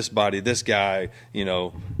body, this guy,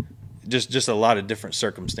 just a lot of different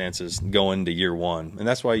circumstances go into year one. And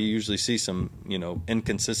that's why you usually see some,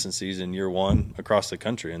 inconsistencies in year one across the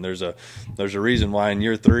country. And there's a reason why in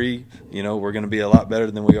year three, we're going to be a lot better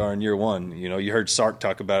than we are in year one. You heard Sark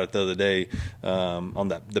talk about it the other day on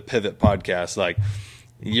the Pivot podcast. Like,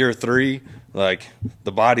 year three, like,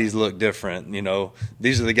 the bodies look different.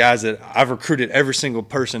 These are the guys that I've recruited every single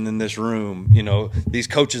person in this room. These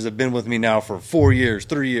coaches have been with me now for 4 years,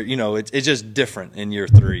 3 years. It's just different in year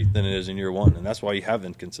three than it is in year one. And that's why you have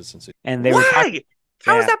inconsistency. And why?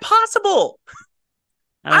 How is that possible?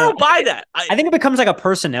 I don't buy that. I think it becomes like a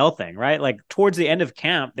personnel thing, right? Like, towards the end of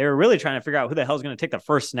camp, they were really trying to figure out who the hell is going to take the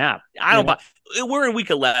first snap. I don't buy it. We're in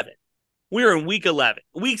week 11. We're in week 11.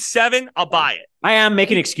 Week 7, I'll buy it. I am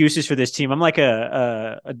making excuses for this team. I'm like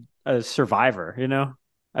a survivor,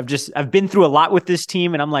 I've been through a lot with this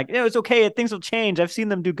team, and I'm like, it's okay. Things will change. I've seen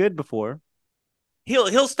them do good before.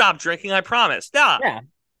 He'll stop drinking, I promise. Nah, yeah.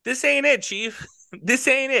 This ain't it, Chief. This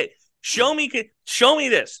ain't it. Show me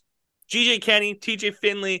this. GJ Kenny, TJ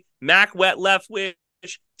Finley, Mac Wet, Leftwich,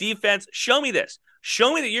 defense. Show me this.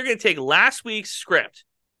 Show me that you're going to take last week's script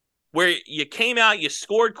where you came out, you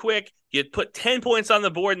scored quick, you put 10 points on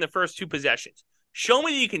the board in the first 2 possessions. Show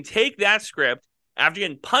me that you can take that script after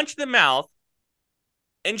getting punched in the mouth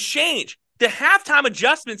and change. The halftime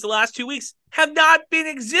adjustments the last 2 weeks have not been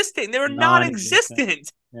existent. They were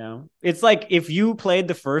non-existent. Yeah. It's like if you played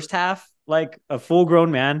the first half, like a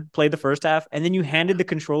full-grown man played the first half, and then you handed the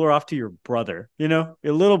controller off to your brother, your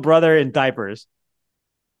little brother in diapers.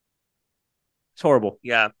 It's horrible.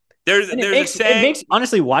 Yeah. There's a saying. It makes,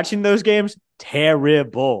 honestly, watching those games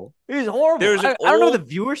terrible. It is horrible. I don't know the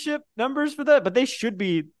viewership numbers for that, but they should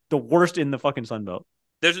be the worst in the fucking Sun Belt.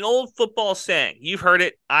 There's an old football saying. You've heard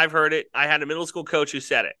it. I've heard it. I had a middle school coach who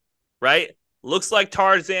said it, right? Looks like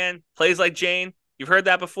Tarzan, plays like Jane. You've heard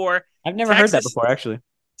that before? I've never heard that before, actually.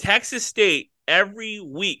 Texas State every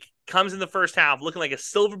week comes in the first half looking like a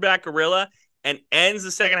silverback gorilla and ends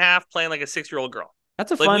the second half playing like a 6-year-old girl.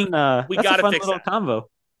 That's a fun little combo.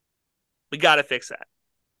 We got to fix that.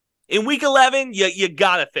 In week 11, you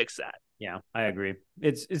got to fix that. Yeah, I agree.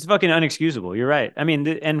 It's fucking unexcusable. You're right. I mean,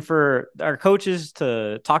 and for our coaches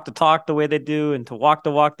to talk the talk the way they do and to walk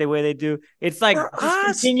the walk the way they do, it's like,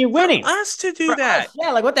 continue winning. For us to do that.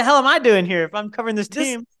 Yeah, like, what the hell am I doing here if I'm covering this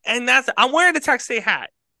team? And I'm wearing the Texas State hat.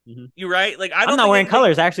 Mm-hmm. You right? Like, I'm not wearing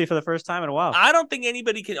colors actually for the first time in a while. I don't think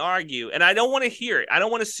anybody can argue, and I don't want to hear it. I don't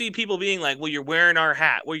want to see people being like, "Well, you're wearing our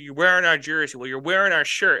hat. Well, you're wearing our jersey. Well, you're wearing our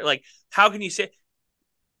shirt." Like, how can you say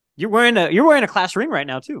you're wearing a class ring right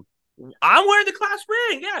now too? I'm wearing the class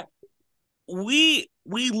ring. Yeah, we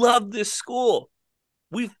love this school.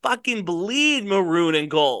 We fucking bleed maroon and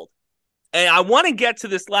gold. And I want to get to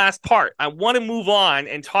this last part. I want to move on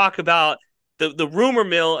and talk about the rumor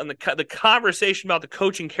mill and the conversation about the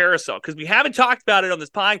coaching carousel, because we haven't talked about it on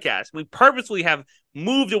this podcast. We purposely have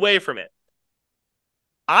moved away from it.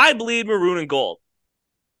 I bleed maroon and gold.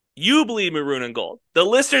 You bleed maroon and gold. The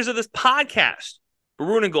listeners of this podcast,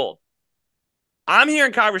 maroon and gold. I'm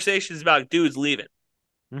hearing conversations about dudes leaving.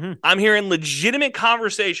 Mm-hmm. I'm hearing legitimate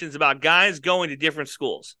conversations about guys going to different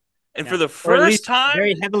schools. And for the first time,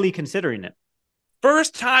 very heavily considering it.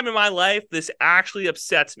 First time in my life, this actually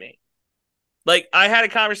upsets me. Like, I had a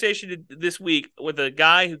conversation this week with a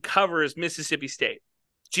guy who covers Mississippi State.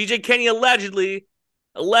 GJ Kenny allegedly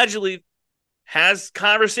has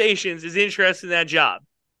conversations, is interested in that job.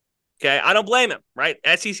 Okay, I don't blame him, right?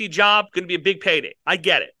 SEC job, going to be a big payday. I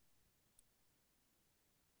get it.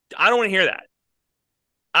 I don't want to hear that.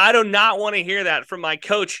 I do not want to hear that from my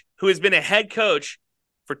coach, who has been a head coach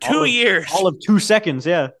for 2 years. All of 2 seconds,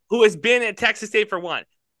 yeah. Who has been at Texas State for 1.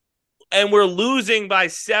 And we're losing by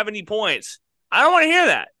 70 points. I don't want to hear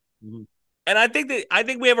that. Mm-hmm. And I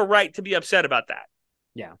think we have a right to be upset about that.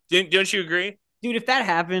 Yeah. Don't you agree? Dude, if that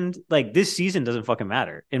happened, like, this season doesn't fucking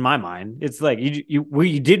matter in my mind. It's like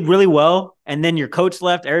you did really well, and then your coach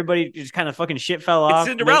left. Everybody just kind of fucking shit fell off.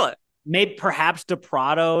 It's Cinderella. Maybe perhaps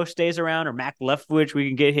DePrado stays around, or Mac Leftwich. We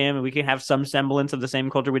can get him, and we can have some semblance of the same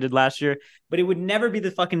culture we did last year. But it would never be the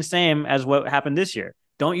fucking same as what happened this year.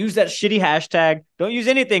 Don't use that shitty hashtag. Don't use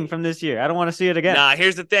anything from this year. I don't want to see it again. Nah,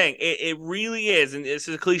 here's the thing. It really is, and this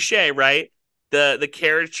is a cliche, right? The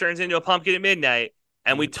carriage turns into a pumpkin at midnight.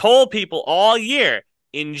 And we told people all year,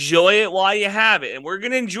 enjoy it while you have it. And we're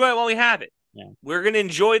going to enjoy it while we have it. Yeah. We're going to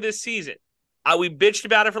enjoy this season. We bitched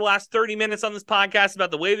about it for the last 30 minutes on this podcast about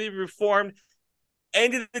the way they performed.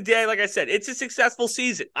 End of the day, like I said, it's a successful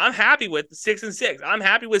season. I'm happy with 6-6. I'm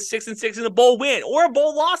happy with 6-6 in a bowl win or a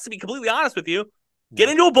bowl loss, to be completely honest with you.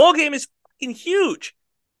 Getting into a bowl game is fucking huge.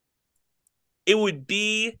 it would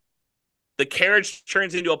be the carriage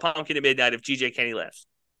turns into a pumpkin at midnight if GJ Kenny left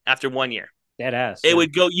after 1 year. Dead ass.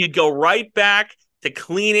 You'd go right back to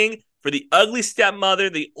cleaning for the ugly stepmother.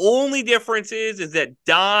 The only difference is that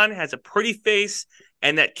Don has a pretty face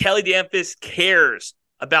and that Kelly Damphus cares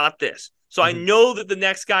about this. So I know that the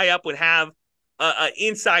next guy up would have an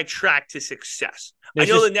inside track to success. I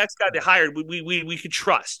know the next guy they hired, we could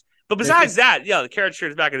trust. But besides that, the carrot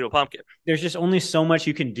turns back into a pumpkin. There's just only so much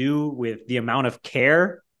you can do with the amount of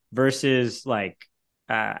care versus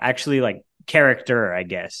actually character, I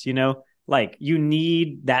guess, you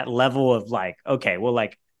need that level of okay, well,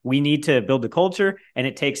 we need to build the culture and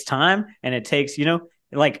it takes time and it takes, it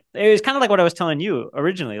was kind of like what I was telling you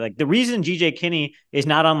originally. The reason GJ Kinney is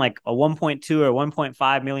not on a 1.2 or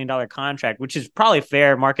 $1.5 million contract, which is probably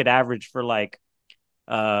fair market average for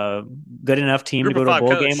good enough team to go to a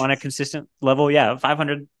bowl game on a consistent level. Yeah.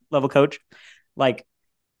 500 level coach.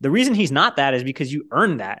 The reason he's not that is because you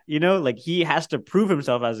earn that, he has to prove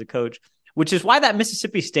himself as a coach, which is why that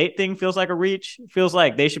Mississippi State thing feels like a reach. It feels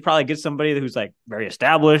like they should probably get somebody who's very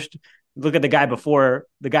established. Look at the guy before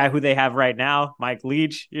the guy who they have right now, Mike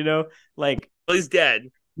Leach, he's dead.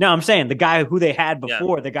 No, I'm saying the guy who they had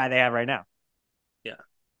before the guy they have right now. Yeah.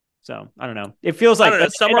 So I don't know. It feels like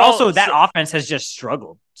that offense has just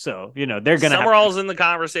struggled. So, they're going to Summerall's in the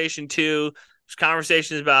conversation too. There's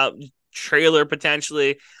conversations about Trailer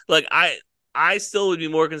potentially. I still would be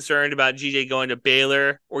more concerned about GJ going to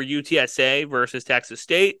Baylor or UTSA versus Texas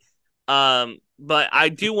State. But I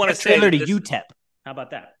do want to say Trailer to UTEP. How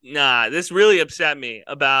about that? Nah, this really upset me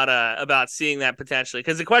about seeing that potentially,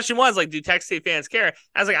 because the question was do Texas State fans care?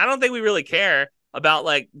 I was I don't think we really care about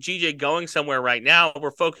GJ going somewhere right now.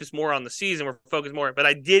 We're focused more on the season. We're focused more, but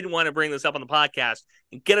I did want to bring this up on the podcast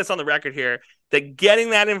and get us on the record here that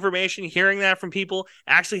getting that information, hearing that from people,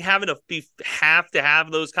 actually have to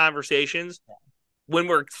have those conversations when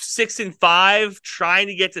we're 6-5, trying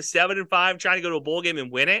to get to 7-5, trying to go to a bowl game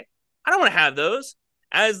and win it. I don't want to have those.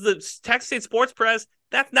 As the Texas State sports press,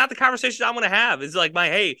 that's not the conversation I want to have. It's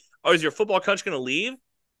is your football coach going to leave?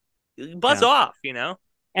 Buzz off,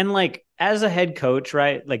 And as a head coach,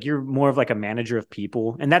 right? You're more of a manager of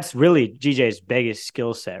people, and that's really GJ's biggest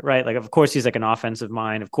skill set, right? Of course he's an offensive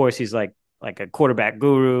mind. Of course he's like a quarterback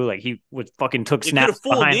guru. He took snaps. He could have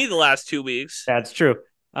fooled me the last 2 weeks. That's true.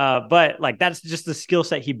 But that's just the skill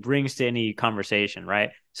set he brings to any conversation, right?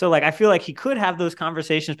 So I feel like he could have those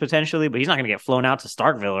conversations potentially, but he's not going to get flown out to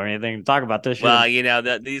Starkville or anything to talk about this shit.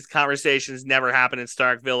 Well, these conversations never happen in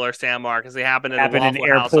Starkville or San Marcos. They happen at the Waffle in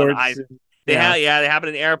House airports. They happen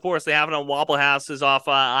in airports. They happen on Waffle Houses off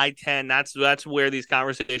I-10. That's where these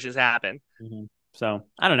conversations happen. Mm-hmm. So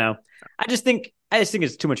I don't know. I just think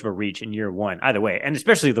it's too much of a reach in year one, either way, and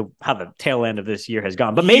especially how the tail end of this year has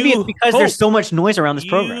gone. But maybe it's because there's so much noise around this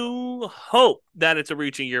program. You hope that it's a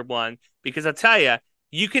reach in year one, because I'll tell you,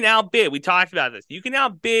 you can outbid. We talked about this. You can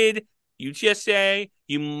outbid UTSA.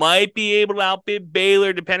 You might be able to outbid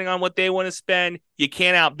Baylor depending on what they want to spend. You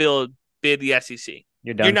can't outbid the SEC.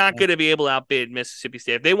 You're not going to be able to outbid Mississippi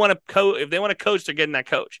State. If they want to coach, they're getting that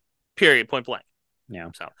coach. Period. Point blank. Yeah.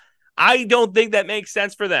 So I don't think that makes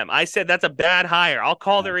sense for them. I said that's a bad hire. I'll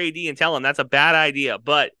call their AD and tell them that's a bad idea.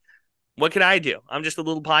 But what can I do? I'm just a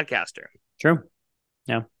little podcaster. True.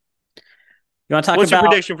 Yeah. You want to talk What's your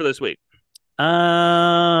prediction for this week?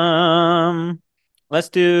 Let's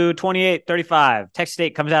do 28-35. Texas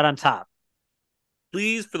State comes out on top.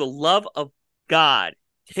 Please, for the love of God,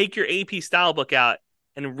 take your AP style book out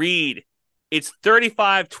and read. It's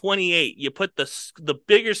 35-28. You put the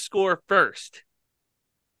bigger score first.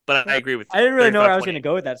 But I agree with you. I didn't really know where I was going to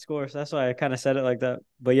go with that score, so that's why I kind of said it like that.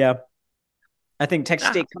 But yeah, I think Texas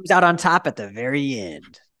State comes out on top at the very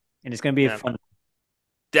end, and it's going to be fun.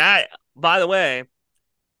 That, by the way,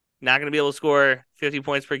 not going to be able to score 50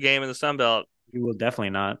 points per game in the Sun Belt. You will definitely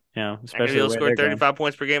not. Yeah, especially able to score 35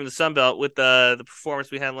 points per game in the Sun Belt with the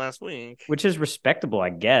performance we had last week, which is respectable, I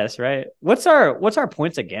guess. Right? What's our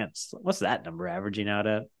points against? What's that number averaging out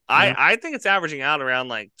at? I think it's averaging out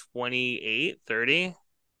around 28, 30.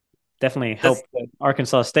 Definitely helped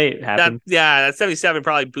Arkansas State happen. That 77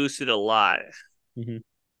 probably boosted a lot. Mm-hmm.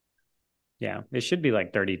 Yeah, it should be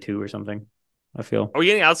 32 or something, I feel. Are we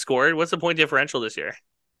getting outscored? What's the point differential this year?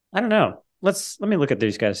 I don't know. Let me look at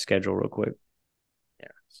these guys' schedule real quick. Yeah.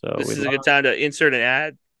 So this is a good time to insert an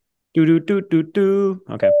ad. Do.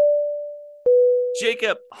 Okay.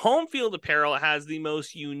 Jacob, Home Field Apparel has the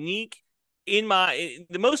most unique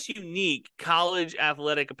college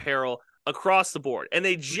athletic apparel across the board. And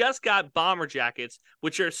they just got bomber jackets,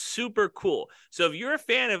 which are super cool. So if you're a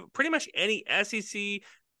fan of pretty much any SEC,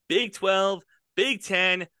 Big 12, Big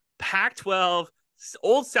 10, Pac-12,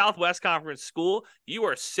 Old Southwest Conference school, you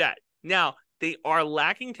are set. Now, they are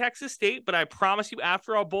lacking Texas State, but I promise you,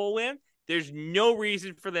 after our bowl win, there's no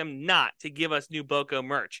reason for them not to give us new BOCO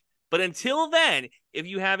merch. But until then, if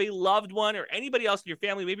you have a loved one or anybody else in your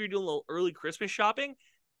family, maybe you're doing a little early Christmas shopping,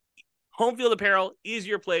 Home Field Apparel is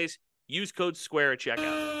your place. Use code SQUARE at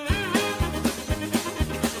checkout.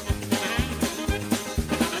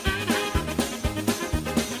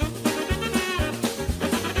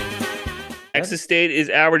 Texas State is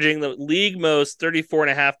averaging the league most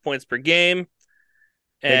 34.5 points per game.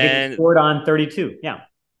 And scored on 32. Yeah.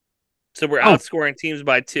 So we're outscoring teams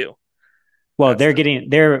by 2. Well, their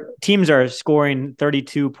teams are scoring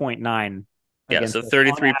 32.9. Yeah, so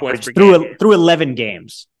 33 points per game through 11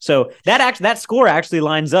 games. So that score actually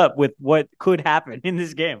lines up with what could happen in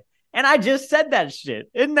this game. And I just said that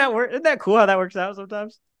shit. Isn't that cool how that works out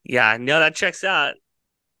sometimes? Yeah, no, that checks out.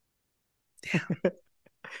 Damn.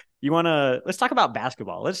 Let's talk about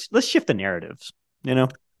basketball. Let's shift the narratives, Yeah.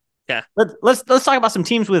 Let's talk about some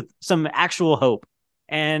teams with some actual hope.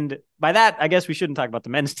 And by that, I guess we shouldn't talk about the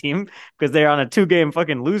men's team because they're on a 2-game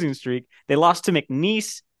fucking losing streak. They lost to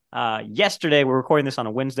McNeese yesterday. We're recording this on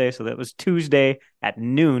a Wednesday, so that was Tuesday at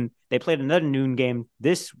noon. They played another noon game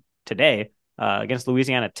today against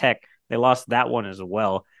Louisiana Tech. They lost that one as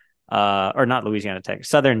well. Or not Louisiana Tech,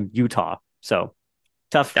 Southern Utah. So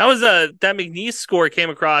tough. That was that McNeese score came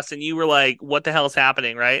across, and you were like, "What the hell is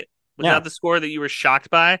happening?" Right? Was that the score that you were shocked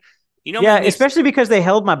by? Yeah, especially because they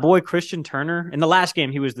held my boy Christian Turner in the last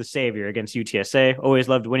game. He was the savior against UTSA. Always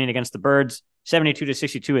loved winning against the Birds,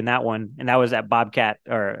 72-62 in that one, and that was at Bobcat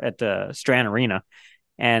or at the Strand Arena.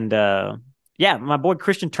 And my boy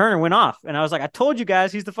Christian Turner went off, and I was like, I told you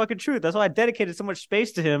guys, he's the fucking truth. That's why I dedicated so much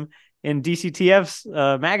space to him in DCTF's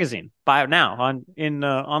magazine. Buy it now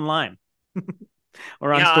online.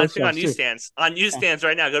 Or on I think on newsstands. On newsstands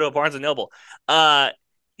right now. Go to a Barnes and Noble. I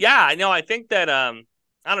think that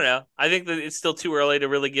I don't know. I think that it's still too early to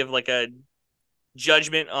really give like a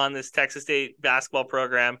judgment on this Texas State basketball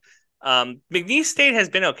program. McNeese State has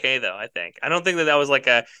been okay though. I don't think that was like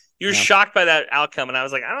you were shocked by that outcome, and I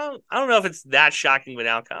was like, I don't know if it's that shocking of an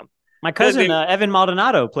outcome. My cousin Evan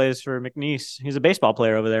Maldonado plays for McNeese. He's a baseball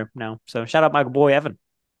player over there now. So shout out my boy Evan.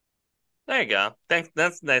 There you go. Thanks.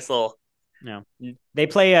 That's a nice little. Yeah, they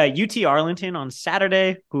play UT Arlington on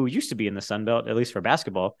Saturday, who used to be in the Sun Belt, at least for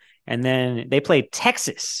basketball. And then they play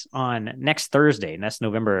Texas on next Thursday, and that's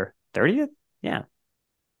November 30th. Yeah,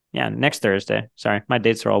 next Thursday. Sorry, my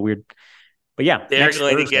dates are all weird. But yeah, they're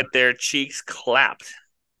going to get their cheeks clapped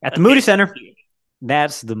at the Moody Center.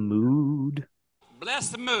 That's the mood. Bless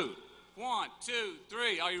the mood. 1, 2,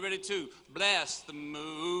 3. Are you ready to bless the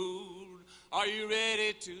mood? Are you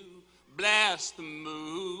ready to bless the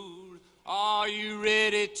mood? Are you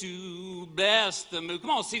ready to bless the mood?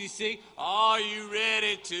 Come on, CDC. Are you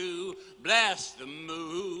ready to bless the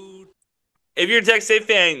mood? If you're a Texas State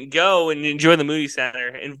fan, go and enjoy the Moody Center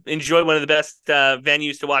and enjoy one of the best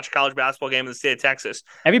venues to watch a college basketball game in the state of Texas.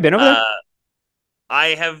 Have you been over there? I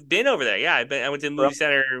have been over there. Yeah, I went to the Moody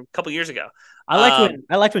Center a couple years ago. I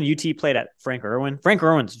liked when UT played at Frank Irwin. Frank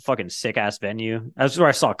Irwin's a fucking sick ass venue. That's where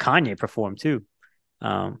I saw Kanye perform too.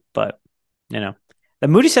 But the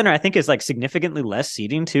Moody Center, I think, is like significantly less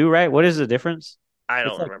seating too, right? What is the difference? I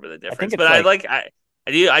don't remember the difference, but I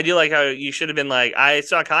do like how you should have been like, I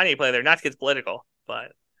saw Kanye play there, not to get political,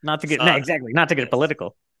 but not to get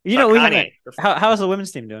political. How is the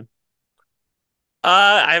women's team doing?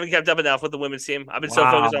 I haven't kept up enough with the women's team. I've been so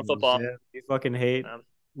focused on football. Yeah. You fucking hate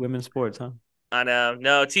women's sports, huh? I know.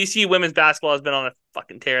 No, TCU women's basketball has been on a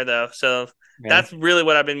fucking tear though, so that's really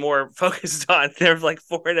what I've been more focused on. They're like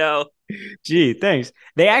 4-0. Gee, thanks.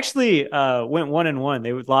 They actually went 1-1.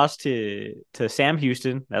 They lost to Sam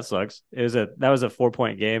Houston. That sucks. That was a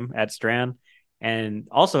 4-point game at Strand, and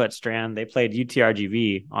also at Strand they played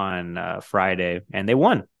UTRGV on Friday, and they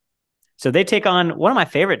won. So they take on one of my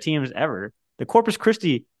favorite teams ever, the Corpus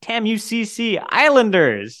Christi TAM-UCC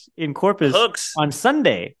Islanders in Corpus on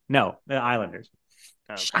Sunday. No, the Islanders.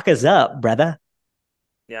 Oh. Shock us up, brother.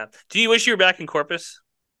 Yeah. Do you wish you were back in Corpus?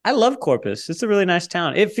 I love Corpus. It's a really nice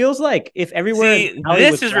town. It feels like if everywhere.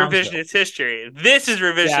 This is revisionist history. This is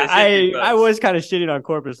revisionist history. I was kind of shitting on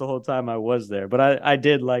Corpus the whole time I was there, but I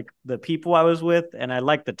did like the people I was with, and I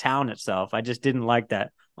liked the town itself. I just didn't like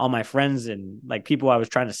that all my friends and like people I was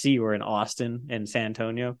trying to see were in Austin and San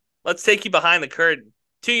Antonio. Let's take you behind the curtain.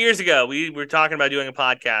 2 years ago, we were talking about doing a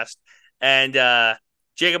podcast, and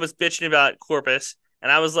Jacob was bitching about Corpus,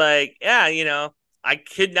 and I was like, yeah, I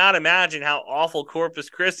could not imagine how awful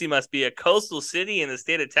Corpus Christi must be, a coastal city in the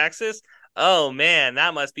state of Texas. Oh, man,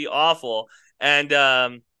 that must be awful.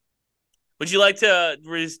 And Would you like to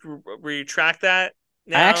retract that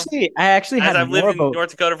now? I actually As had I've lived more of in a North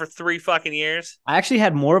Dakota for 3 fucking years. I actually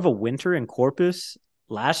had more of a winter in Corpus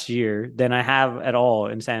last year than I have at all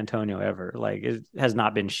in San Antonio ever. Like it has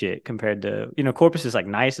not been shit compared to, Corpus is like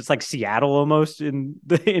nice. It's like Seattle almost in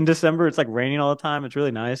December. It's like raining all the time. It's really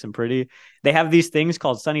nice and pretty. They have these things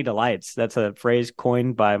called sunny delights. That's a phrase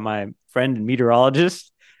coined by my friend and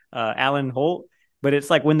meteorologist, Alan Holt. But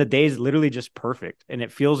it's like when the day is literally just perfect and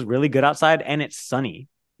it feels really good outside and it's sunny.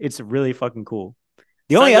 It's really fucking cool.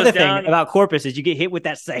 The only other thing about Corpus is you get hit with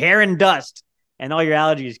that Saharan dust and all your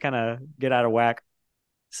allergies kind of get out of whack.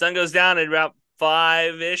 Sun goes down at about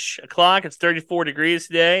 5-ish o'clock. It's 34 degrees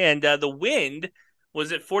today, and the wind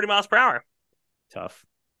was at 40 miles per hour. Tough.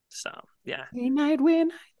 So, yeah. Night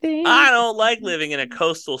wind. I don't like living in a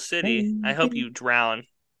coastal city. I hope you drown.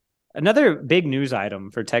 Another big news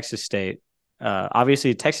item for Texas State.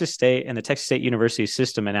 Obviously, Texas State and the Texas State University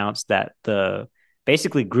system announced that the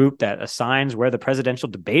basically group that assigns where the presidential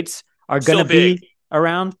debates are going to be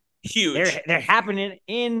around. Huge. They're happening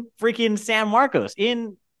in freaking San Marcos,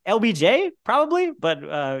 in LBJ, probably. But,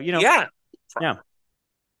 Yeah.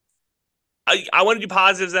 I want to do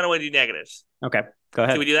positives, then I want to do negatives. Okay, go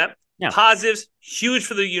ahead. Can we do that? Yeah. Positives, huge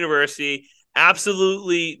for the university.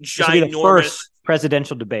 Absolutely ginormous. This will be the first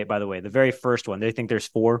presidential debate, by the way. The very first one. They think there's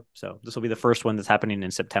 4. So this will be the first one that's happening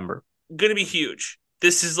in September. Going to be huge.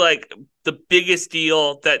 This is like the biggest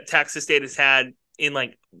deal that Texas State has had in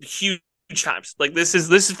like huge times. Like this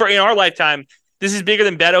is for in our lifetime. This is bigger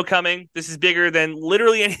than Beto coming. This is bigger than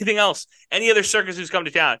literally anything else. Any other circus who's come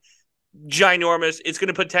to town. Ginormous. It's going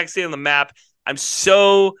to put Texas State on the map. I'm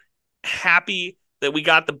so happy that we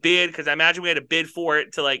got the bid because I imagine we had a bid for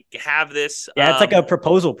it to like have this. Yeah, it's like a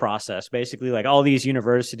proposal process, basically. Like all these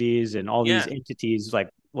universities and all these entities, like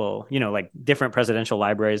different presidential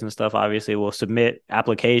libraries and stuff, obviously will submit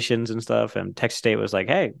applications and stuff. And Texas State was like,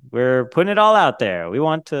 hey, we're putting it all out there. We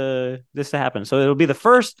want this to happen. So it'll be the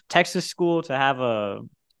first Texas school to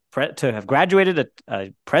have graduated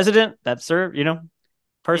a president that served,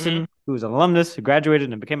 person who was an alumnus who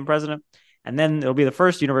graduated and became a president. And then it'll be the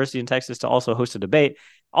first university in Texas to also host a debate.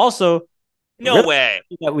 Also, no way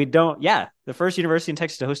that we don't. Yeah, the first university in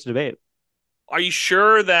Texas to host a debate. Are you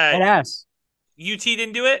sure that Yes. UT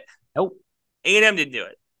didn't do it? Nope. A&M didn't do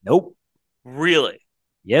it? Nope. Really?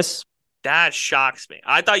 Yes. That shocks me.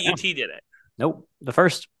 I thought UT did it. Nope. The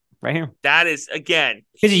first. Right here. That is, again,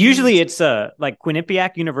 because usually it's like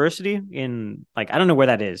Quinnipiac University in like I don't know where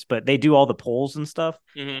that is, but they do all the polls and stuff,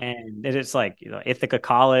 and it's like Ithaca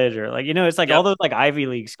College or like it's like all those like Ivy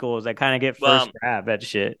League schools that kind of get first grab at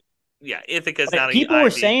shit. Yeah, Ithaca's but not. People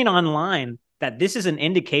were saying online that this is an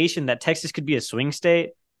indication that Texas could be a swing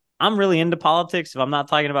state. I'm really into politics. If I'm not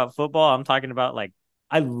talking about football, I'm talking about like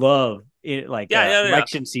I love it, like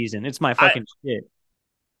election season. It's my fucking shit.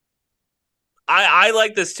 I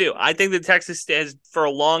like this too. I think that Texas has for a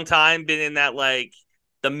long time been in that like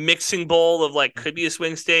the mixing bowl of like could be a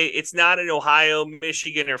swing state. It's not in Ohio,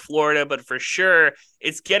 Michigan, or Florida, but for sure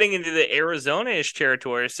it's getting into the Arizona-ish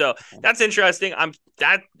territory. So that's interesting.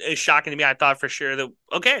 That is shocking to me. I thought for sure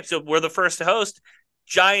that so we're the first to host.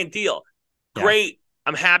 Giant deal. Great.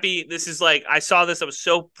 I'm happy. This is like I saw this. I was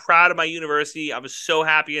so proud of my university. I was so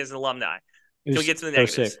happy as an alumni. Can we get to the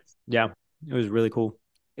negatives? Yeah, it was really cool.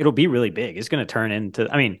 It'll be really big. It's going to turn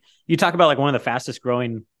into, you talk about like one of the fastest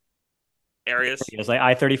growing areas, like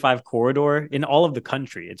I-35 corridor in all of the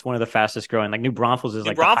country. It's one of the fastest growing. Like New Braunfels is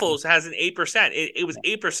New Braunfels has an 8%. It was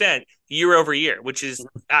 8% year over year, which is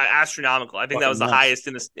astronomical. I think that was the highest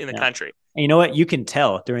in the country. And you know what? You can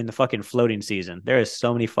tell during the fucking floating season. There is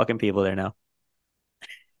so many fucking people there now.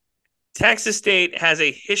 Texas State has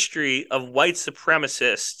a history of white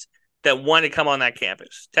supremacists that want to come on that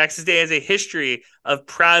campus. Texas State has a history of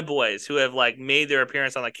Proud Boys who have like made their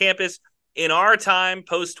appearance on the campus. In our time,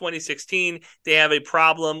 post 2016, they have a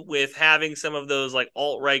problem with having some of those like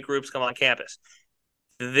alt-right groups come on campus.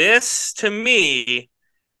 This, to me,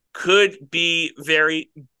 could be very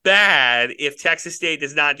bad if Texas State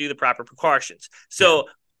does not do the proper precautions. So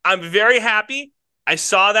I'm very happy. I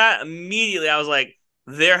saw that immediately. I was like,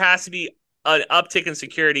 there has to be an uptick in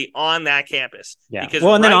security on that campus. Yeah. Because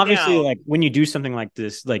and then obviously like when you do something like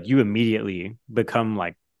this, like you immediately become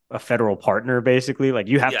like a federal partner, basically. Like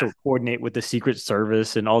you have to coordinate with the Secret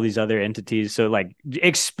Service and all these other entities. So like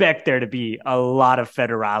expect there to be a lot of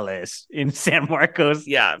federales in San Marcos.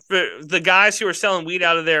 Yeah. For the guys who are selling weed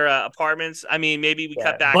out of their apartments, maybe we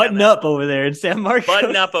cut back. Button up over there in San Marcos.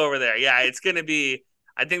 Button up over there. Yeah. It's going to be,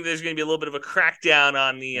 I think there's going to be a little bit of a crackdown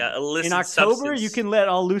on the illicit in October. Substance. You can let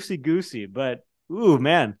all loosey goosey, but ooh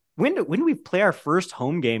man, when do we play our first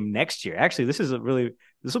home game next year? Actually, this is a really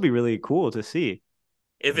This will be really cool to see.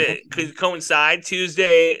 If it could coincide,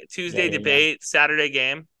 Tuesday debate, Saturday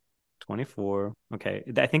game. 24. Okay.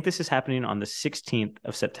 I think this is happening on the 16th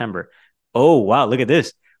of September. Oh, wow. Look at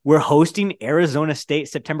this. We're hosting Arizona State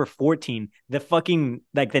September 14.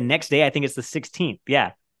 The next day, I think it's the 16th.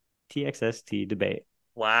 Yeah. TXST debate.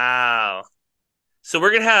 Wow. So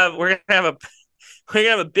we're gonna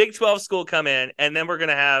have a Big 12 school come in, and then we're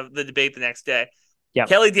gonna have the debate the next day. Yeah.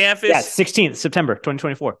 Kelly Danfus. Yeah, 16th September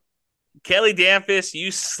 2024. Kelly Danfus,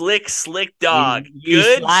 you slick dog. You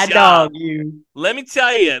Good slide job. dog, you. Let me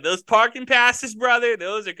tell you, those parking passes, brother,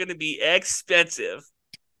 those are gonna be expensive.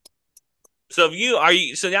 So do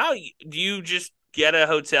you just get a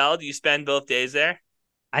hotel? Do you spend both days there?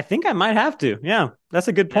 I think I might have to. Yeah, that's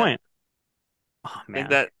a good point. Oh man,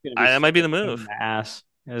 that might be the move. Ass,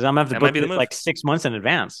 because I'm gonna have to book it like 6 months in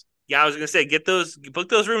advance. Yeah, I was gonna say book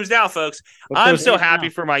those rooms now, folks. I'm so happy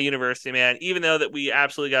for my university, man. Even though that we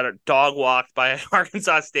absolutely got dog walked by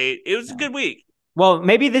Arkansas State, it was a good week. Well,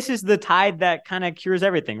 maybe this is the tide that kind of cures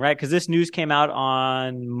everything, right? Because this news came out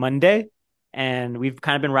on Monday. And we've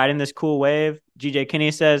kind of been riding this cool wave. GJ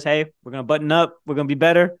Kinney says, hey, we're going to button up. We're going to be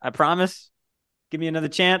better. I promise. Give me another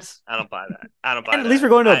chance. I don't buy that. And at least we're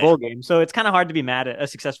going to a bowl game. So it's kind of hard to be mad at a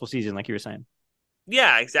successful season, like you were saying.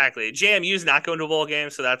 Yeah, exactly. JMU's not going to a bowl game,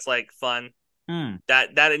 so that's like fun. That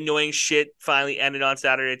annoying shit finally ended on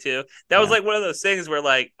Saturday, too. That was like one of those things where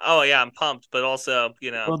like, oh, yeah, I'm pumped. But also,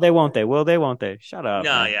 Well, they won't they? Will they? Won't they? Shut up.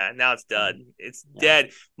 No, man. Yeah. Now it's done. It's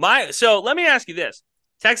dead. So let me ask you this.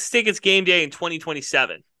 Texas State gets game day in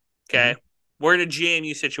 2027. Okay. We're in a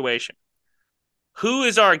JMU situation. Who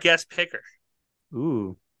is our guest picker?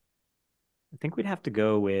 Ooh. I think we'd have to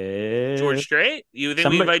go with George Strait. You think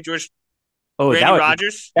we invite George? Oh, Randy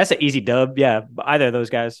Rogers? That's an easy dub. Yeah. Either of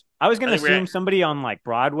those guys. I was going to assume somebody on like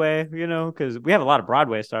Broadway, because we have a lot of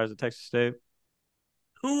Broadway stars at Texas State.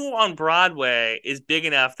 Who on Broadway is big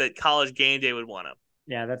enough that College Game Day would want him?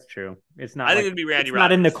 Yeah, that's true. It's not. I think it'd be Randy Rogers.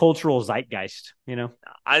 Not in the cultural zeitgeist,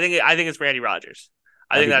 I think it's Randy Rogers.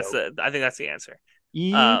 I think that's the answer.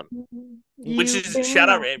 Which is shout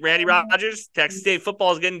out Randy Rogers. Texas State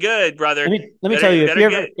football is getting good, brother. Let me tell you,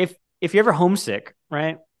 if you're ever homesick,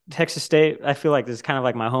 right? Texas State, I feel like this is kind of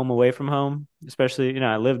like my home away from home. Especially,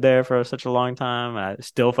 I lived there for such a long time. I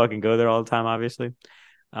still fucking go there all the time, obviously.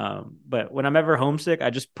 But when I'm ever homesick, I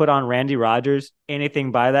just put on Randy Rogers,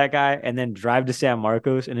 anything by that guy, and then drive to San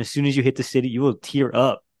Marcos. And as soon as you hit the city, you will tear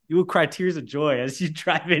up. You will cry tears of joy as you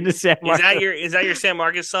drive into San Marcos. Is that your San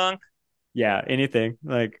Marcos song? Yeah, anything.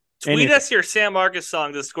 Tweet us your San Marcos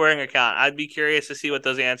song to the Squarin account. I'd be curious to see what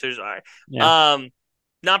those answers are. Yeah.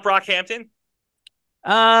 Not Brockhampton?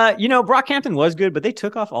 Brockhampton was good, but they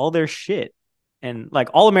took off all their shit. And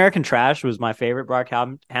All American Trash was my favorite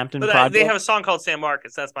Brockhampton project. They have a song called San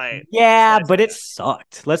Marcos. That's my but it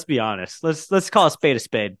sucked. Let's be honest. Let's call a spade a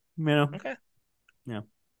spade. Okay. Yeah. All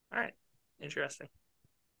right. Interesting.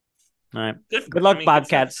 All right. Good luck,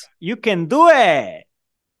 Bobcats. You can do it.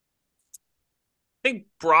 I think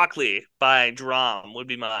Broccoli by Drum would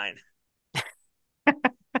be mine.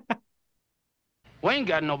 We ain't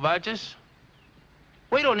got no badges.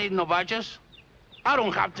 We don't need no badges. I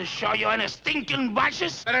don't have to show you any stinking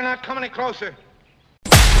badges. Better not come any closer.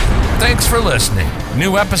 Thanks for listening.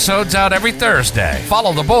 New episodes out every Thursday.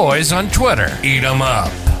 Follow the boys on Twitter. Eat 'em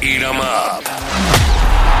up. Eat 'em up.